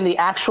up in the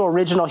actual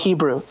original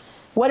Hebrew.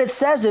 What it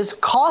says is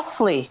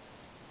costly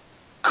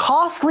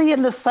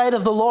in the sight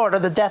of the Lord are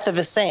the death of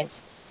his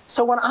saints.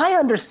 So when I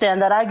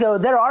understand that, I go,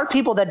 there are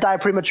people that die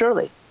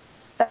prematurely.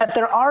 That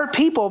there are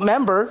people,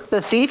 remember,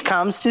 the thief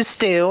comes to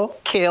steal,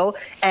 kill,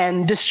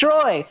 and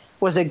destroy.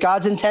 Was it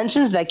God's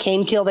intentions that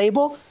Cain killed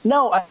Abel?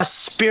 No, a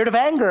spirit of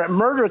anger and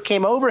murder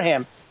came over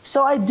him.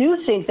 So I do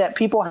think that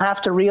people have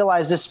to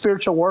realize this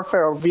spiritual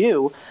warfare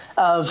view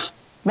of,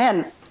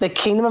 man, the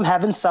kingdom of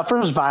heaven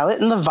suffers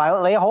violent, and the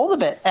violent lay a hold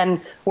of it.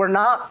 And we're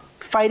not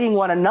fighting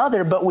one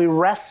another, but we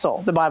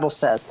wrestle, the Bible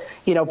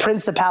says.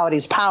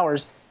 Principalities,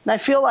 powers. And I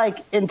feel like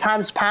in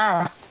times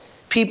past,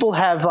 people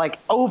have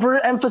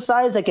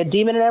overemphasized a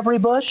demon in every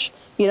bush.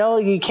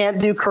 You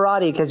can't do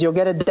karate because you'll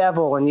get a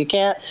devil, and you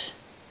can't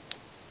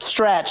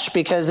stretch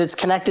because it's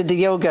connected to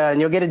yoga and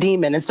you'll get a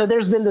demon. And so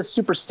there's been this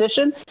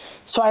superstition.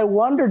 So I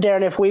wonder,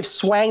 Darren, if we've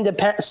swang,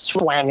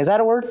 is that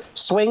a word?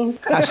 Swing?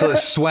 Absolutely,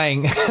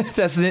 swang.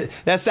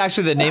 That's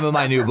actually the name of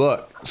my new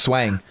book,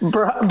 Swang.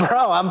 Bro,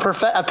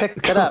 I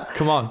picked it up.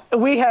 Come on.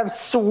 We have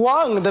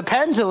swung the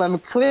pendulum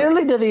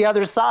clearly to the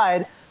other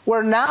side,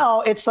 where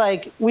now it's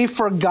like we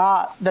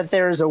forgot that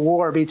there is a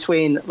war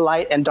between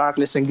light and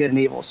darkness and good and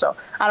evil. So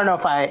I don't know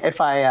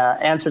if I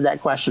answered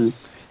that question.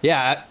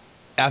 Yeah,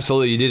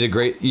 absolutely. You did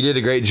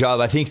a great job.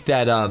 I think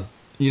that I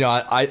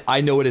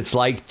know what it's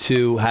like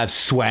to have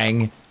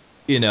swang,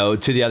 to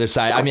the other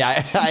side. I mean,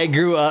 I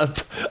grew up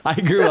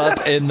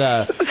in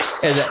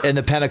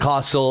the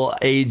Pentecostal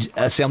age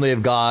Assembly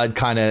of God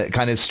kind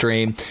of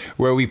stream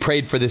where we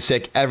prayed for the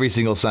sick every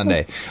single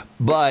Sunday,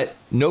 but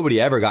nobody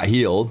ever got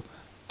healed.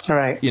 All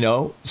right.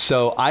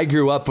 So I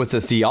grew up with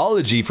a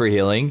theology for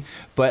healing,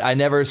 but I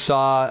never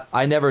saw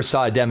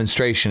a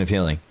demonstration of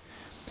healing.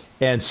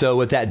 And so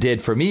what that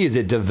did for me is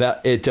it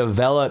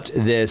developed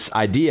this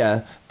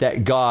idea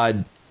that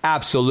God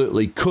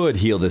absolutely could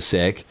heal the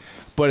sick,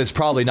 but is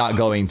probably not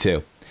going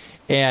to.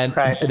 And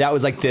that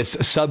was like this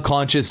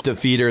subconscious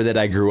defeater that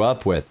I grew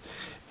up with.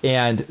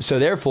 And so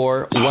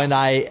therefore, when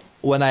I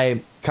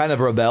kind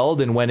of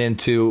rebelled and went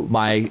into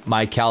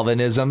my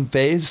Calvinism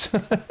phase,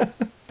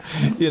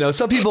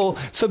 some people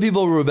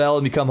rebel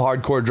and become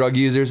hardcore drug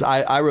users.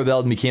 I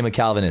rebelled and became a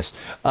Calvinist.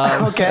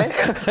 Okay.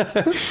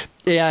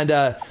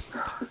 And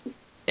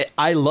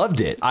I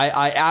loved it.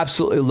 I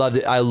absolutely loved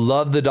it. I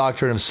love the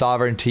doctrine of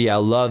sovereignty. I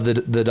love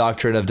the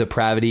doctrine of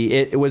depravity.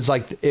 It was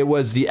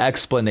the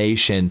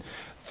explanation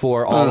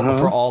for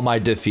all my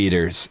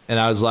defeaters. And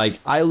I was like,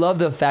 I love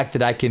the fact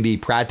that I can be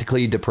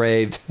practically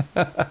depraved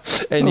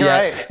and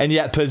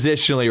yet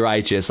positionally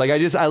righteous.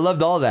 I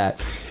loved all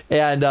that.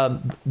 And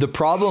the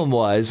problem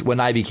was when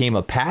I became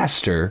a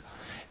pastor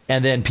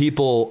and then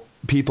people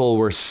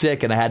were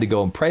sick and I had to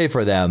go and pray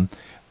for them,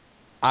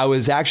 I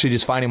was actually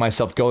just finding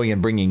myself going and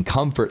bringing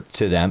comfort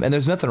to them. And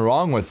there's nothing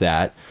wrong with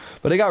that.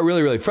 But I got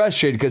really, really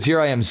frustrated because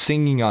here I am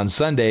singing on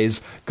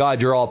Sundays,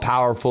 God, you're all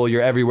powerful.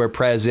 You're everywhere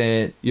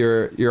present.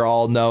 You're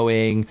all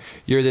knowing.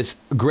 You're this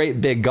great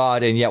big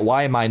God. And yet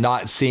why am I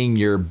not seeing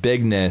your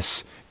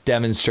bigness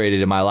demonstrated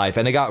in my life?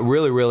 And I got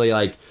really, really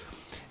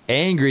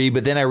angry,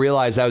 but then I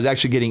realized I was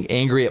actually getting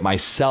angry at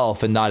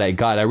myself and not at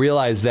God. I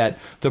realized that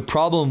the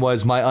problem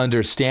was my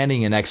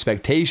understanding and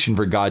expectation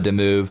for God to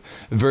move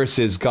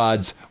versus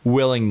God's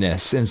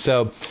willingness. And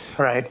so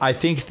I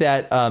think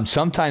that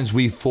sometimes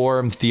we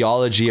form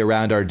theology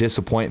around our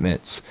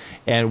disappointments,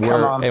 and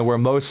we're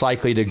most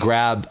likely to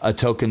grab a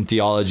token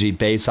theology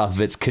based off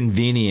of its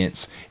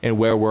convenience and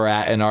where we're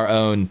at in our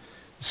own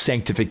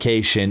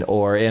sanctification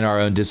or in our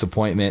own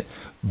disappointment,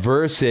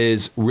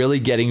 versus really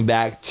getting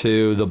back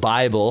to the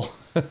Bible,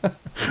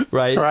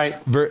 right?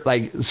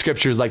 Like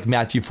scriptures like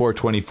Matthew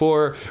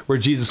 4:24, where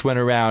Jesus went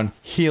around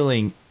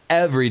healing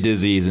every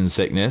disease and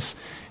sickness.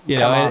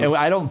 And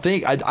I don't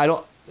think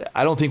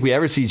we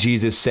ever see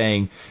Jesus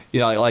saying,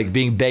 like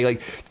being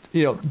begged,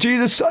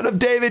 Jesus, Son of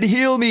David,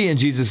 heal me. And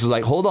Jesus is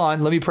like, hold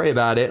on, let me pray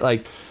about it.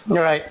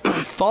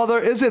 Father,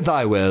 is it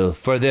thy will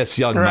for this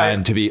young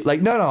man to be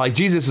no,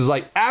 Jesus is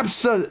like,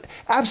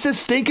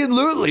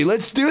 abso-stinking-lutely,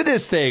 let's do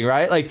this thing,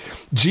 right?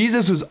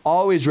 Jesus was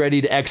always ready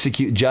to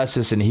execute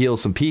justice and heal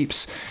some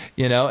peeps,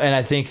 and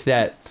I think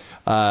that,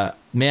 I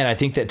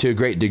think that to a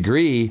great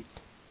degree,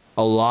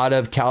 a lot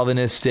of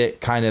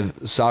Calvinistic kind of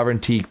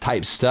sovereignty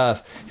type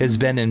stuff has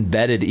been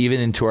embedded even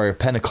into our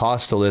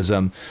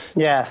Pentecostalism.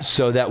 Yes.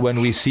 So that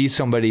when we see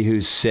somebody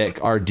who's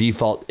sick, our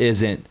default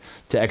isn't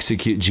to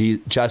execute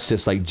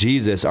justice like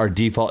Jesus. Our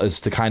default is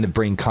to kind of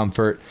bring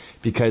comfort,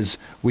 because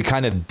we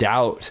kind of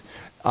doubt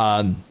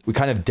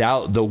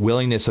the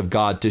willingness of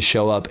God to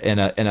show up in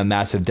a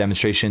massive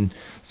demonstration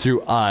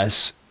through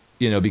us,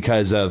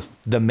 because of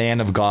the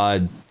man of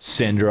God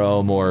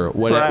syndrome or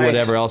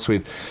whatever else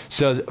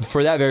so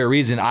for that very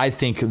reason, I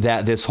think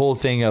that this whole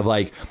thing of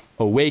like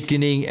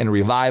awakening and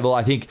revival,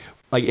 I think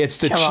like it's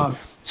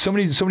so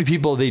many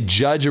people, they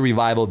judge a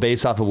revival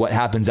based off of what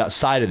happens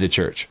outside of the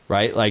church,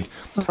 right? Like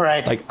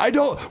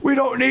we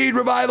don't need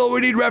revival,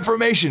 we need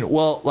reformation.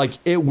 Well, like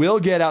it will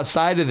get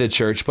outside of the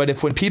church,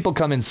 but when people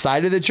come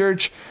inside of the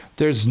church,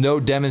 there's no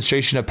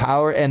demonstration of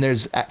power, and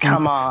there's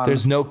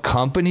no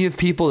company of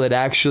people that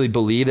actually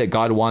believe that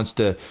God wants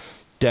to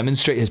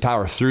demonstrate his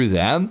power through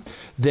them.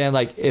 Then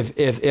like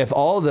if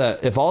all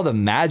the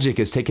magic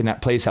is taking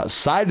that place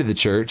outside of the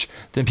church,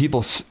 then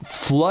people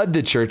flood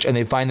the church and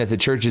they find that the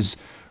church is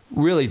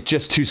really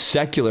just too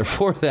secular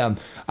for them.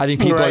 I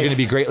think people are going to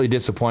be greatly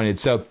disappointed.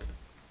 So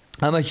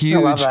I'm a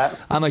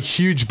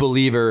huge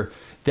believer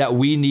that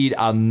we need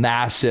a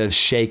massive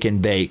shake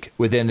and bake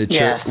within the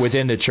church,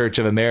 within the Church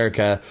of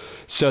America,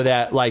 so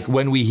that like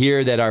when we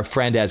hear that our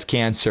friend has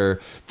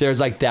cancer, there's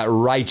like that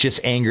righteous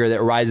anger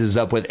that rises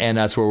up within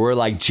us, where we're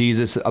like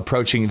Jesus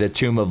approaching the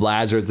tomb of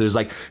Lazarus. There's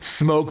like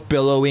smoke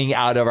billowing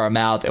out of our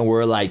mouth, and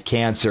we're like,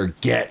 cancer,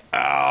 get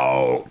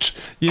out.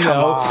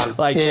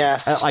 Like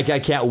I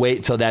can't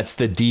wait till that's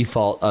the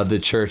default of the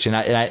church, and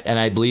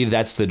I believe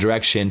that's the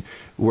direction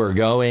we're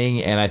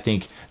going, and I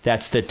think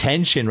that's the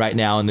tension right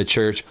now in the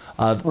church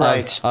of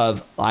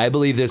I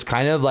believe there's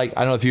kind of like,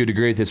 I don't know if you would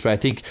agree with this, but I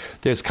think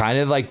there's kind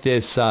of like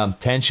this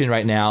tension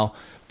right now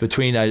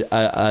between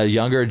a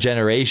younger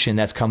generation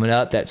that's coming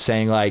up that's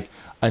saying like,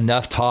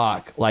 enough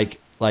talk, like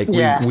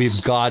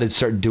we've got to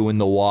start doing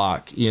the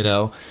walk,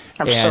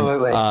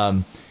 Absolutely.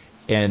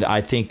 And I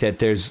think that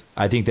there's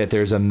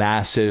a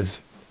massive,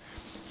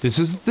 this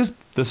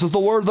is the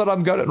word that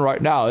I'm getting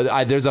right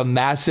now. There's a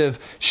massive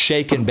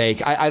shake and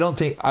bake. I don't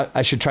think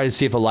I should try to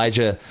see if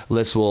Elijah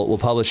List will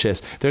publish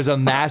this. There's a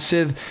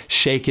massive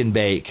shake and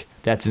bake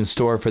that's in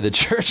store for the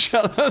Church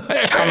of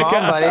America. Come on,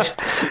 buddy.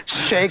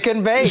 Shake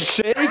and bake.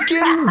 Shake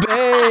and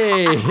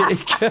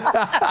bake.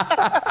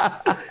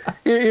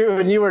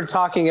 When you were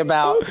talking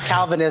about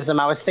Calvinism,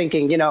 I was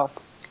thinking,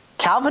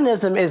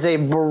 Calvinism is a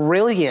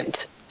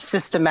brilliant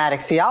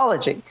systematic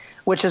theology,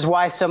 which is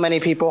why so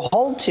many people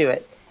hold to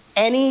it.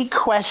 Any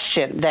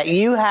question that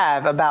you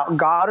have about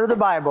God or the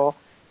Bible,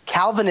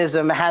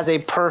 Calvinism has a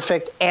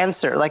perfect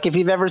answer. Like if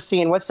you've ever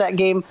seen, what's that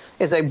game?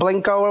 Is a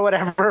Blinko or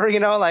whatever,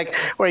 like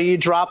where you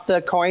drop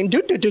the coin,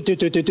 do.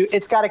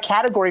 It's got a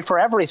category for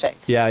everything.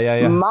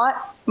 Yeah.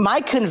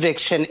 My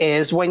conviction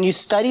is when you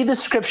study the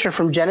scripture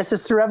from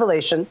Genesis through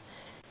Revelation,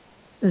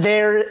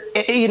 there,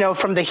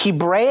 from the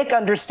Hebraic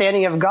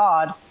understanding of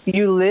God,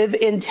 you live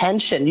in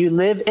tension. You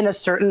live in a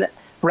certain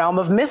realm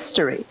of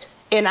mystery.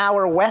 In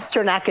our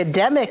Western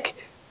academic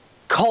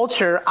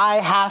culture, I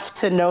have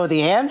to know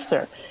the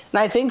answer. And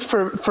I think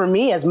for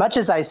me, as much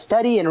as I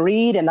study and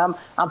read, and I'm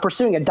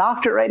pursuing a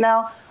doctorate right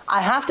now,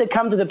 I have to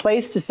come to the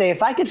place to say,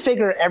 if I could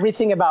figure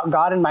everything about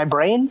God in my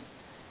brain,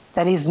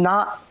 then he's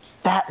not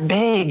that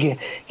big.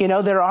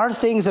 There are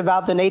things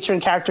about the nature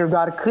and character of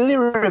God clearly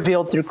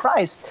revealed through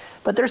Christ,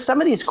 but there's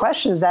some of these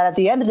questions that at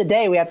the end of the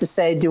day, we have to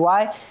say,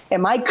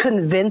 am I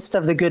convinced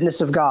of the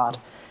goodness of God?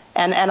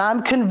 And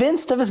I'm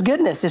convinced of his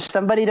goodness. If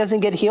somebody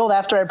doesn't get healed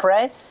after I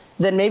pray,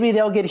 then maybe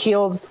they'll get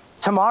healed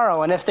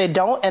tomorrow. And if they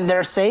don't and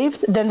they're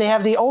saved, then they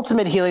have the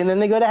ultimate healing. Then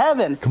they go to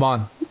heaven. Come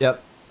on. Yep.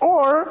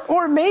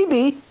 Or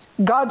maybe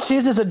God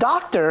chooses a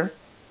doctor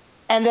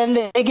and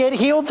then they get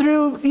healed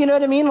through, you know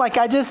what I mean? Like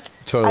I just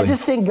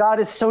think God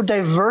is so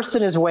diverse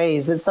in his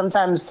ways that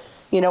sometimes,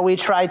 we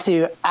try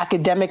to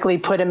academically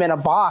put him in a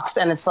box,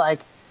 and it's like,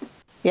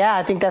 yeah,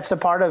 I think that's a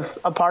part of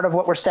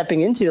what we're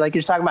stepping into. Like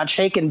you're talking about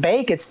shake and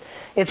bake. It's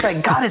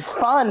like God is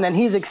fun and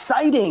he's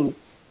exciting.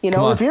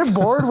 If you're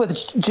bored with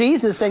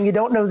Jesus, then you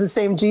don't know the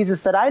same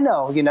Jesus that I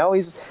know.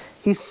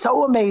 He's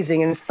so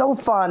amazing and so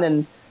fun,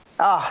 and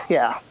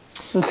yeah,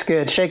 it's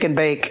good. Shake and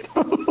bake.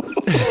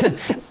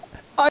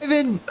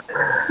 Ivan,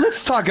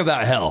 let's talk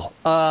about hell.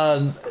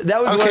 That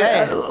was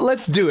okay.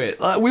 Let's do it.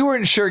 We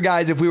weren't sure,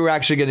 guys, if we were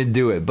actually going to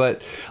do it,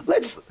 but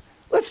let's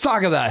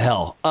talk about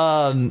hell.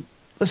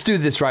 Let's do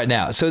this right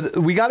now. So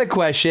we got a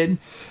question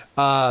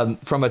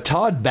from a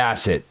Todd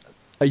Bassett,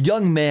 a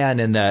young man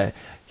in the.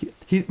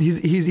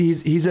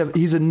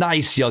 He's a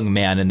nice young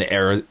man in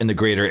the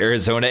greater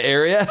Arizona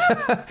area,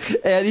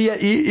 and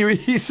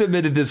he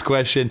submitted this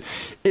question: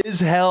 is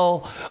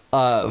hell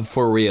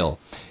for real?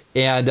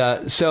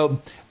 And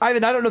so,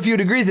 Ivan, I don't know if you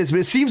would agree with this, but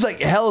it seems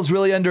like hell is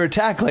really under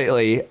attack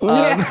lately.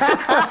 Would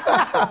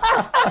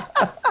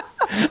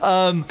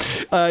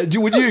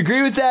you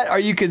agree with that? Are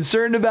you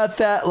concerned about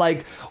that?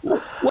 Like,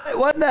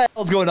 what in the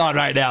hell is going on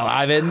right now,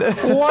 Ivan?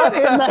 What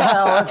in the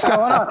hell is going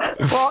on?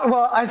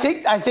 Well, I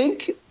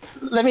think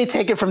let me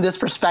take it from this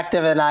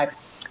perspective. And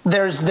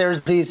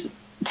there's these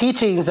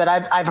teachings that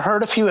I've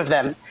heard a few of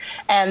them,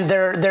 and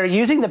they're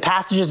using the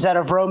passages out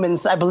of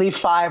Romans, I believe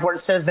 5, where it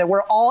says that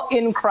we're all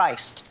in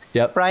Christ.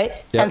 Yep. Right.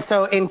 Yep. And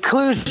so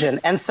inclusion.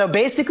 And so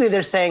basically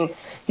they're saying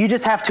you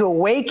just have to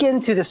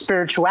awaken to the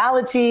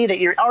spirituality that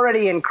you're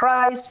already in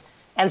Christ.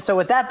 And so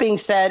with that being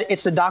said,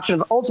 it's the doctrine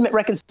of ultimate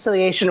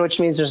reconciliation, which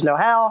means there's no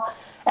hell.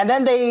 And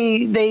then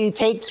they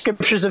take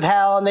scriptures of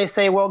hell and they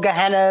say, well,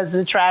 Gehenna is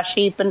a trash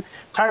heap and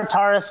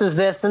Tartarus is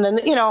this. And then,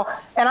 and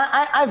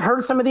I've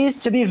heard some of these.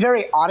 To be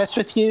very honest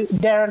with you,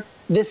 Darren,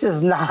 this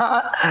is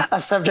not a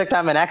subject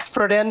I'm an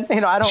expert in.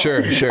 I don't.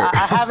 Sure.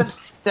 I haven't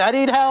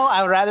studied hell.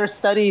 I would rather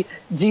study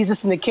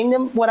Jesus and the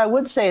kingdom. What I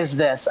would say is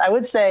this. I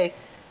would say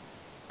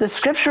the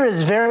scripture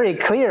is very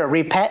clear.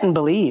 Repent and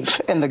believe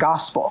in the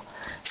gospel.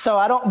 So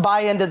I don't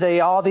buy into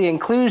all the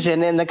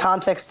inclusion in the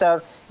context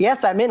of,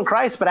 yes, I'm in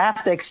Christ, but I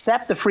have to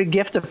accept the free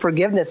gift of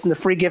forgiveness and the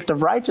free gift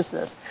of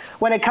righteousness.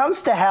 When it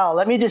comes to hell,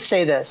 let me just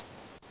say this.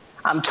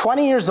 I'm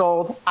 20 years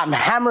old. I'm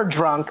hammered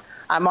drunk.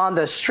 I'm on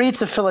the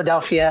streets of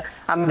Philadelphia.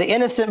 I'm the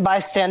innocent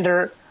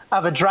bystander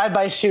of a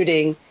drive-by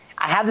shooting.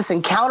 I have this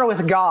encounter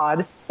with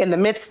God in the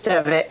midst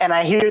of it, and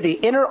I hear the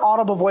inner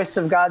audible voice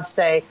of God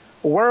say,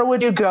 where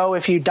would you go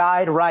if you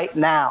died right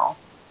now?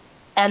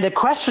 And the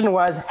question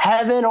was,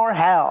 heaven or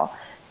hell?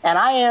 And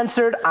I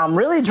answered, I'm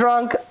really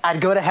drunk.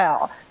 I'd go to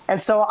hell.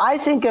 And so I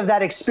think of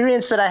that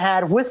experience that I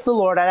had with the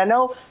Lord, and I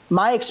know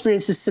my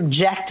experience is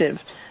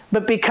subjective,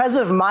 but because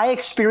of my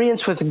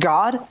experience with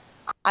God,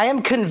 I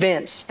am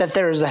convinced that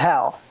there is a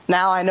hell.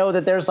 Now I know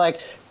that there's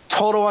like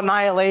total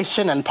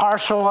annihilation and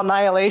partial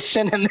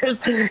annihilation, and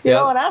there's, and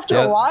after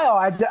a while,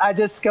 I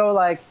just go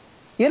like,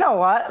 you know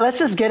what? Let's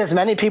just get as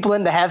many people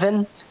into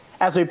heaven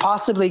as we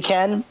possibly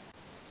can.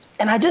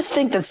 And I just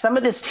think that some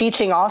of this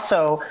teaching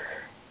also,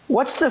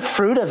 what's the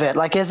fruit of it?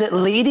 Like, is it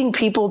leading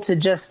people to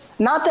just,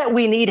 not that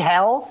we need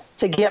hell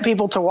to get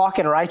people to walk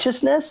in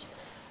righteousness,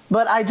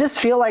 but I just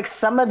feel like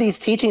some of these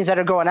teachings that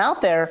are going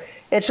out there,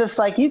 it's just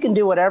like you can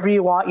do whatever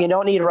you want. You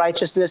don't need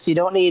righteousness. You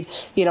don't need,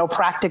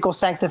 practical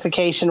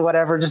sanctification,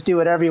 whatever. Just do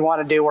whatever you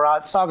want to do.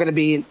 It's all going to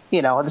be,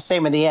 the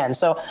same in the end.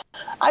 So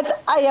I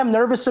am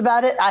nervous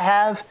about it. I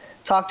have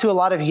talked to a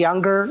lot of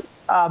younger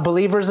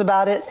believers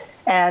about it.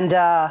 And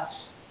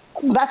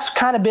that's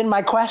kind of been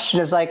my question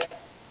is like,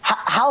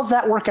 how's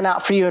that working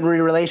out for you in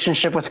your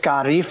relationship with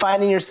God? Are you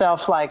finding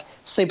yourself like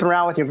sleeping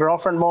around with your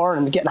girlfriend more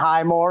and getting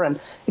high more? And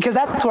because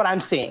that's what I'm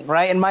seeing,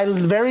 right? In my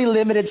very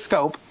limited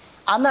scope,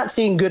 I'm not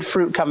seeing good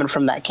fruit coming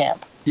from that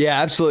camp.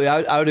 Yeah, absolutely.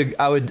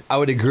 I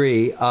would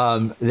agree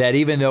that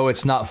even though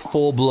it's not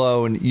full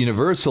blown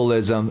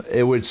universalism,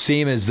 it would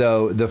seem as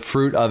though the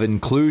fruit of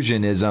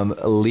inclusionism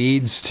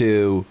leads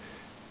to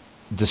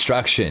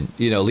destruction,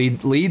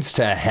 leads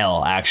to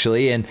hell,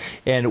 actually.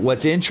 And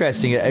what's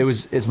interesting,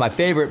 it's my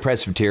favorite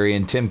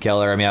Presbyterian, Tim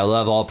Keller. I mean, I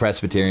love all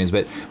Presbyterians,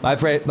 but my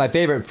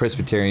favorite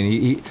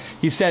Presbyterian,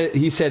 he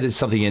said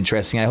something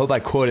interesting. I hope I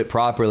quote it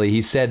properly.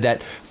 He said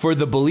that for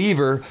the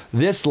believer,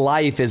 this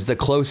life is the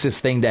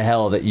closest thing to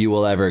hell that you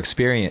will ever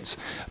experience.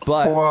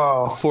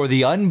 But for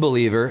the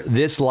unbeliever,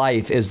 this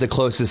life is the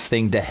closest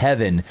thing to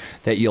heaven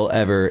that you'll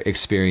ever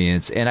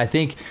experience. And I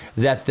think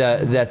that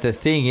the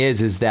thing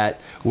is that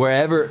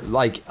wherever,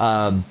 let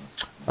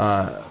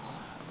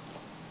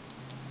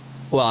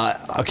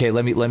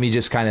me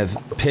just kind of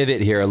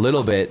pivot here a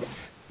little bit.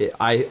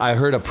 I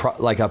heard a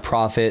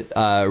prophet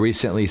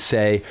recently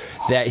say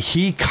that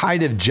he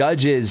kind of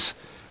judges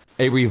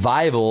a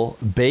revival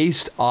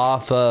based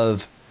off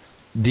of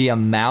the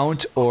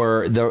amount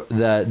or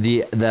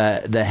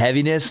the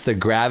heaviness, the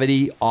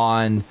gravity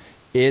on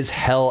is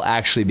hell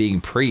actually being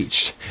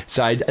preached.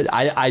 So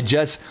I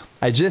just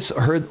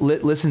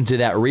listened to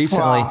that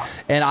recently,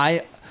 and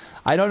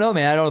I don't know,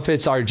 man. I don't know if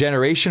it's our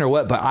generation or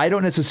what, but I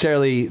don't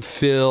necessarily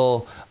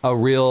feel a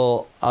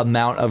real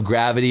amount of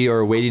gravity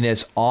or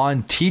weightiness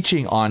on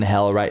teaching on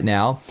hell right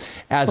now,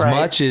 as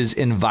much as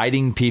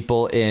inviting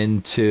people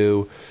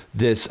into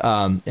this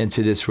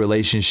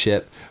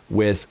relationship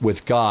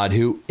with God,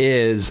 who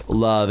is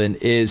love and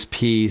is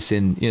peace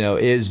and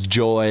is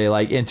joy,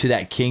 like into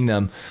that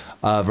kingdom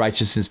of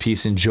righteousness,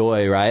 peace, and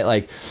joy,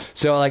 right?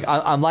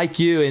 I'm like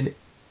you, and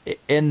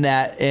in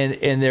that,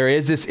 and there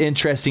is this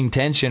interesting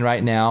tension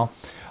right now,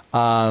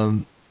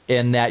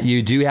 in that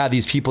you do have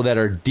these people that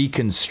are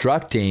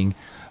deconstructing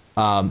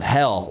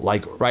hell,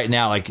 like right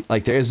now,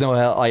 like there is no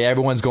hell, like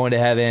everyone's going to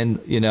heaven,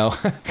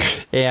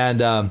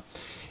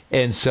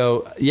 and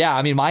so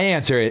I mean, my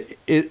answer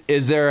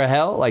is there a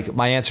hell? Like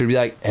my answer would be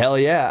like, hell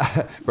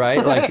yeah,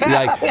 right?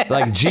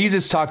 Like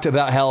Jesus talked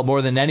about hell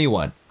more than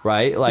anyone.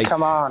 Right? Like,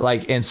 come on.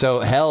 And so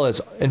hell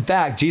is, in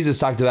fact, Jesus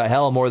talked about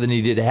hell more than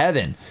he did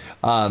heaven,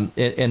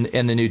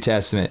 in the New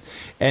Testament.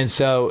 And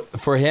so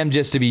for him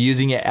just to be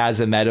using it as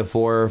a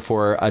metaphor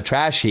for a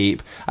trash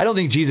heap, I don't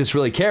think Jesus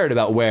really cared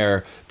about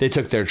where they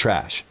took their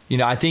trash.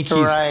 I think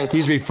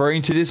he's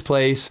referring to this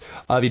place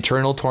of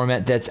eternal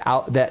torment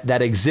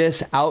that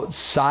exists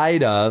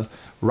outside of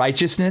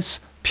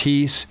righteousness,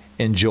 peace,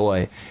 and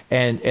joy.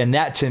 And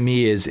that to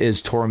me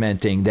is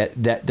tormenting,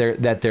 that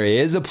there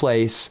is a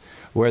place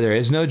where there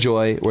is no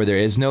joy, where there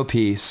is no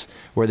peace,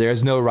 where there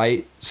is no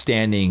right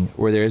standing,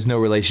 where there is no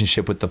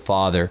relationship with the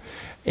Father.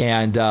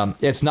 And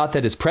it's not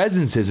that his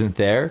presence isn't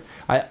there.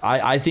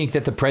 I think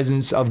that the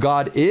presence of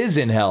God is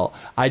in hell.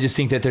 I just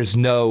think that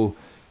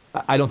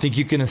I don't think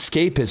you can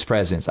escape his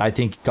presence. I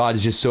think God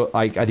is just so,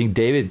 I think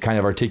David kind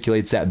of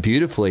articulates that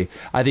beautifully.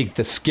 I think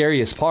the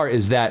scariest part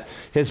is that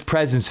his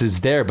presence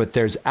is there, but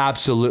there's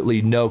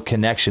absolutely no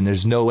connection.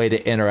 There's no way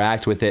to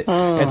interact with it.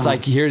 It's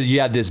like here you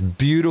have this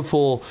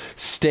beautiful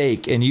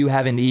steak and you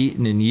haven't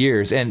eaten in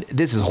years. And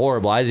this is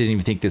horrible. I didn't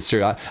even think this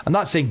through. I'm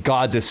not saying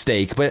God's a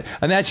steak, but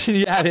imagine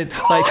you haven't,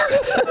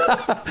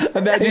 like,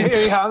 imagine,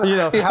 Are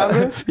you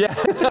hungry? Yeah,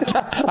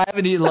 I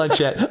haven't eaten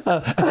lunch yet.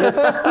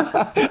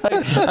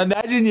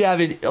 Imagine you haven't.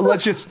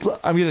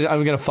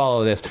 I'm gonna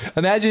follow this.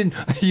 Imagine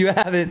you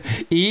haven't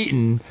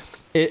eaten.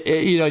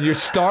 You're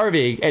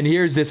starving, and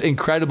here's this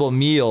incredible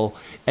meal,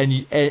 and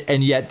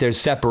yet there's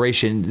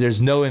separation.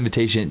 There's no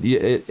invitation.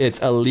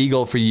 It's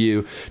illegal for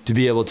you to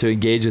be able to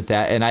engage with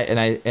that. And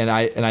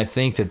I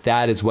think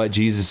that is what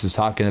Jesus is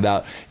talking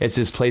about. It's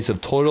this place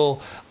of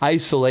total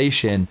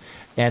isolation,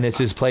 and it's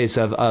this place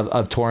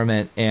of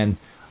torment and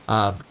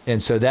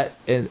so that,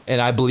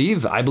 and I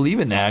believe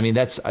in that. I mean,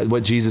 that's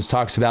what Jesus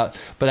talks about,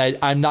 but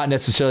I'm not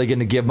necessarily going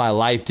to give my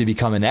life to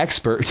become an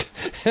expert.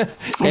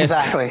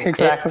 Exactly.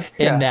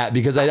 In that,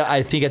 because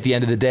I think at the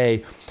end of the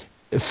day,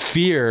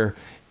 fear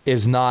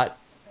is not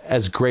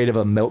as great of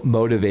a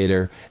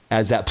motivator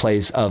as that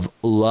place of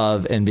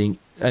love and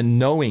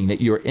knowing that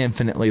you're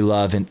infinitely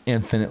loved and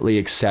infinitely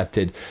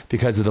accepted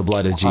because of the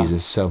blood of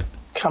Jesus. So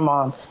come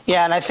on.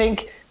 Yeah. And I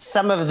think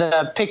some of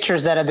the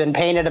pictures that have been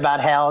painted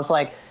about hell is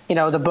like,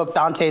 the book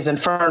Dante's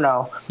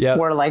Inferno,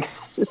 where like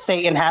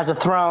Satan has a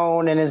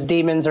throne and his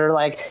demons are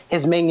like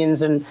his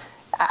minions. And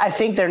I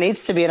think there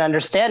needs to be an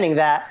understanding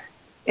that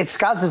it's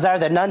God's desire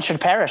that none should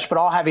perish, but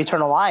all have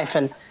eternal life.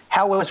 And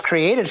hell was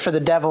created for the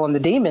devil and the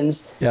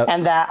demons.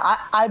 And that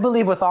I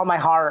believe with all my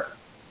heart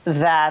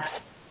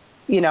that,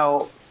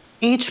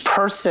 each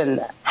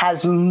person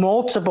has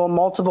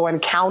multiple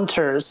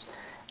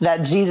encounters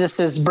that Jesus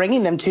is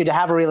bringing them to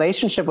have a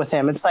relationship with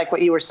him. It's like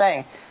what you were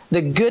saying.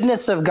 The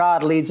goodness of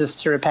God leads us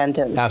to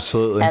repentance.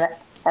 Absolutely.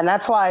 And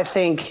that's why I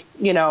think,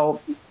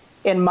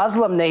 in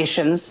Muslim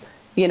nations,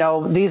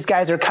 these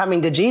guys are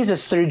coming to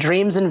Jesus through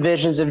dreams and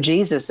visions of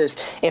Jesus.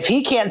 If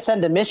he can't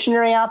send a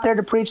missionary out there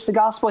to preach the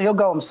gospel, he'll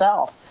go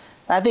himself.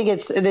 I think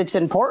it's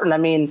important. I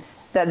mean,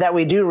 that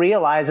we do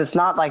realize it's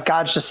not like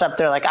God's just up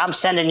there like, I'm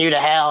sending you to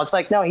hell. It's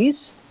like, no,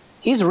 he's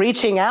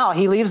reaching out.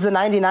 He leaves the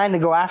 99 to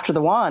go after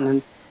the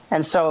one.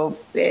 And so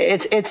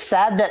it's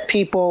sad that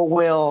people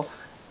will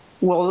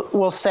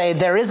say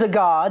there is a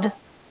God.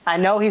 I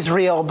know he's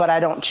real, but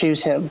I don't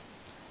choose him.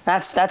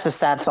 That's a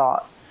sad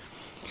thought.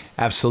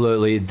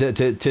 Absolutely.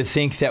 To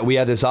think that we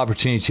have this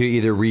opportunity to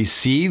either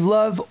receive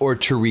love or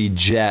to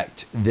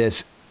reject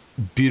this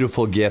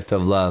beautiful gift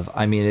of love.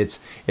 I mean,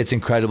 it's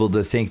incredible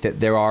to think that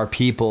there are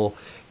people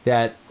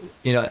that,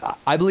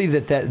 I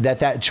believe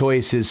that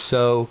choice is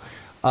so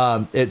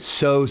it's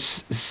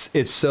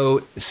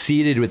so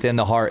seated within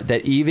the heart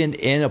that even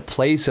in a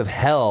place of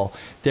hell,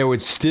 there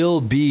would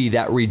still be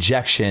that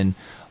rejection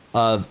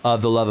of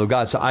the love of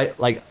God. So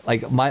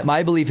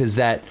my belief is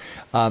that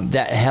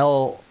that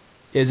hell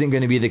isn't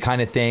going to be the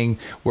kind of thing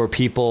where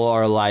people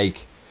are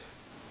like,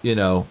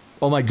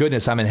 oh my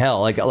goodness, I'm in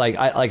hell.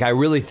 I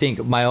really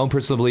think my own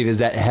personal belief is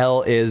that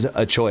hell is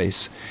a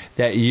choice,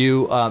 that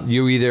you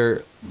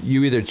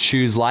either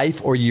choose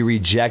life or you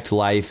reject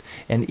life.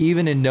 And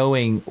even in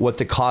knowing what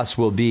the cost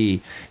will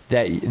be,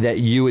 that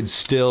it would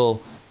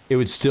still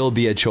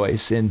be a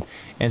choice. And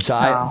so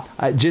wow.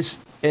 I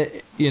just,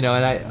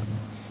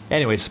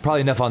 anyways,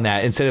 probably enough on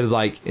that. Instead of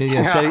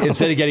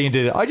instead of getting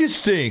into I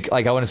just think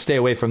I want to stay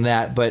away from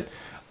that. But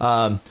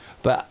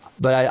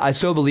I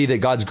so believe that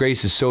God's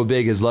grace is so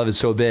big, his love is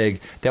so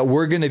big that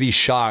we're going to be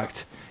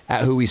shocked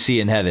at who we see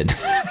in heaven.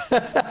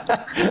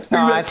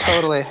 I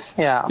totally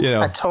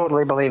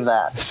believe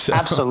that. So,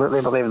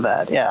 absolutely believe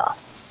that. Yeah.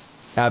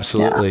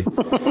 Absolutely.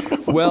 Yeah.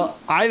 Well,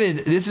 Ivan,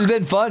 this has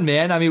been fun,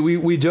 man. I mean,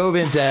 we dove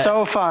into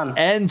so fun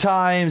end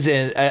times,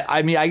 and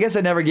I guess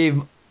I never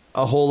gave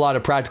a whole lot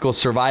of practical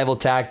survival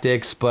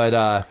tactics, but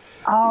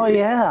oh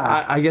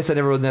yeah, I guess I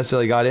never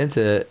necessarily got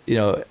into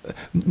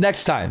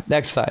next time.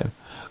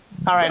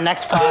 All right,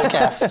 next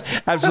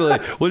podcast.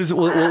 Absolutely.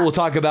 We'll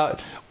talk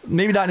about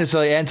maybe not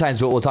necessarily end times,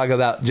 but we'll talk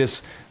about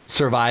just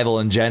survival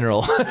in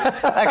general.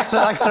 like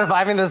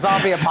surviving the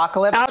zombie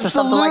apocalypse. Absolutely, or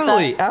something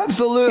like that.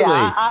 Absolutely.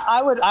 Yeah,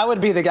 I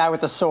would be the guy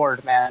with the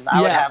sword, man.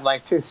 I would have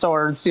like 2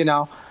 swords,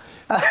 Yeah,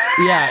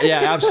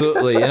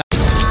 absolutely. And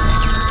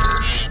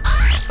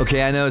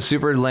okay, I know,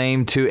 super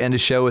lame to end a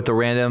show with a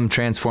random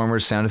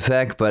Transformers sound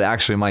effect, but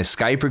actually my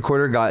Skype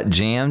recorder got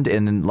jammed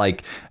and then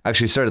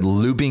actually started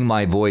looping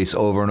my voice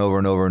over and over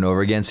and over and over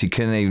again, so you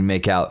couldn't even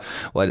make out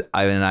what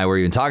Ivan and I were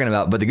even talking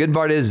about. But the good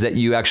part is that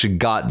you actually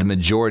got the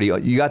majority,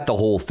 you got the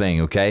whole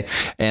thing, okay?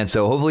 And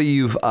so hopefully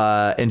you've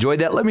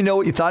enjoyed that. Let me know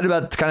what you thought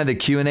about kind of the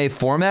Q&A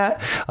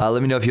format.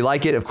 Let me know if you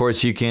like it. Of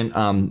course, you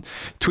can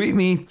tweet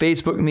me,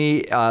 Facebook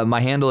me. My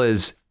handle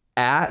is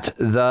at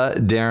the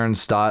Darren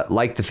Stott.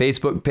 Like the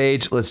Facebook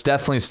page. Let's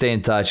definitely stay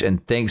in touch.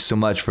 And thanks so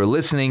much for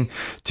listening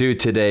to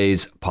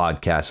today's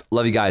podcast.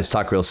 Love you guys.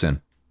 Talk real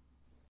soon.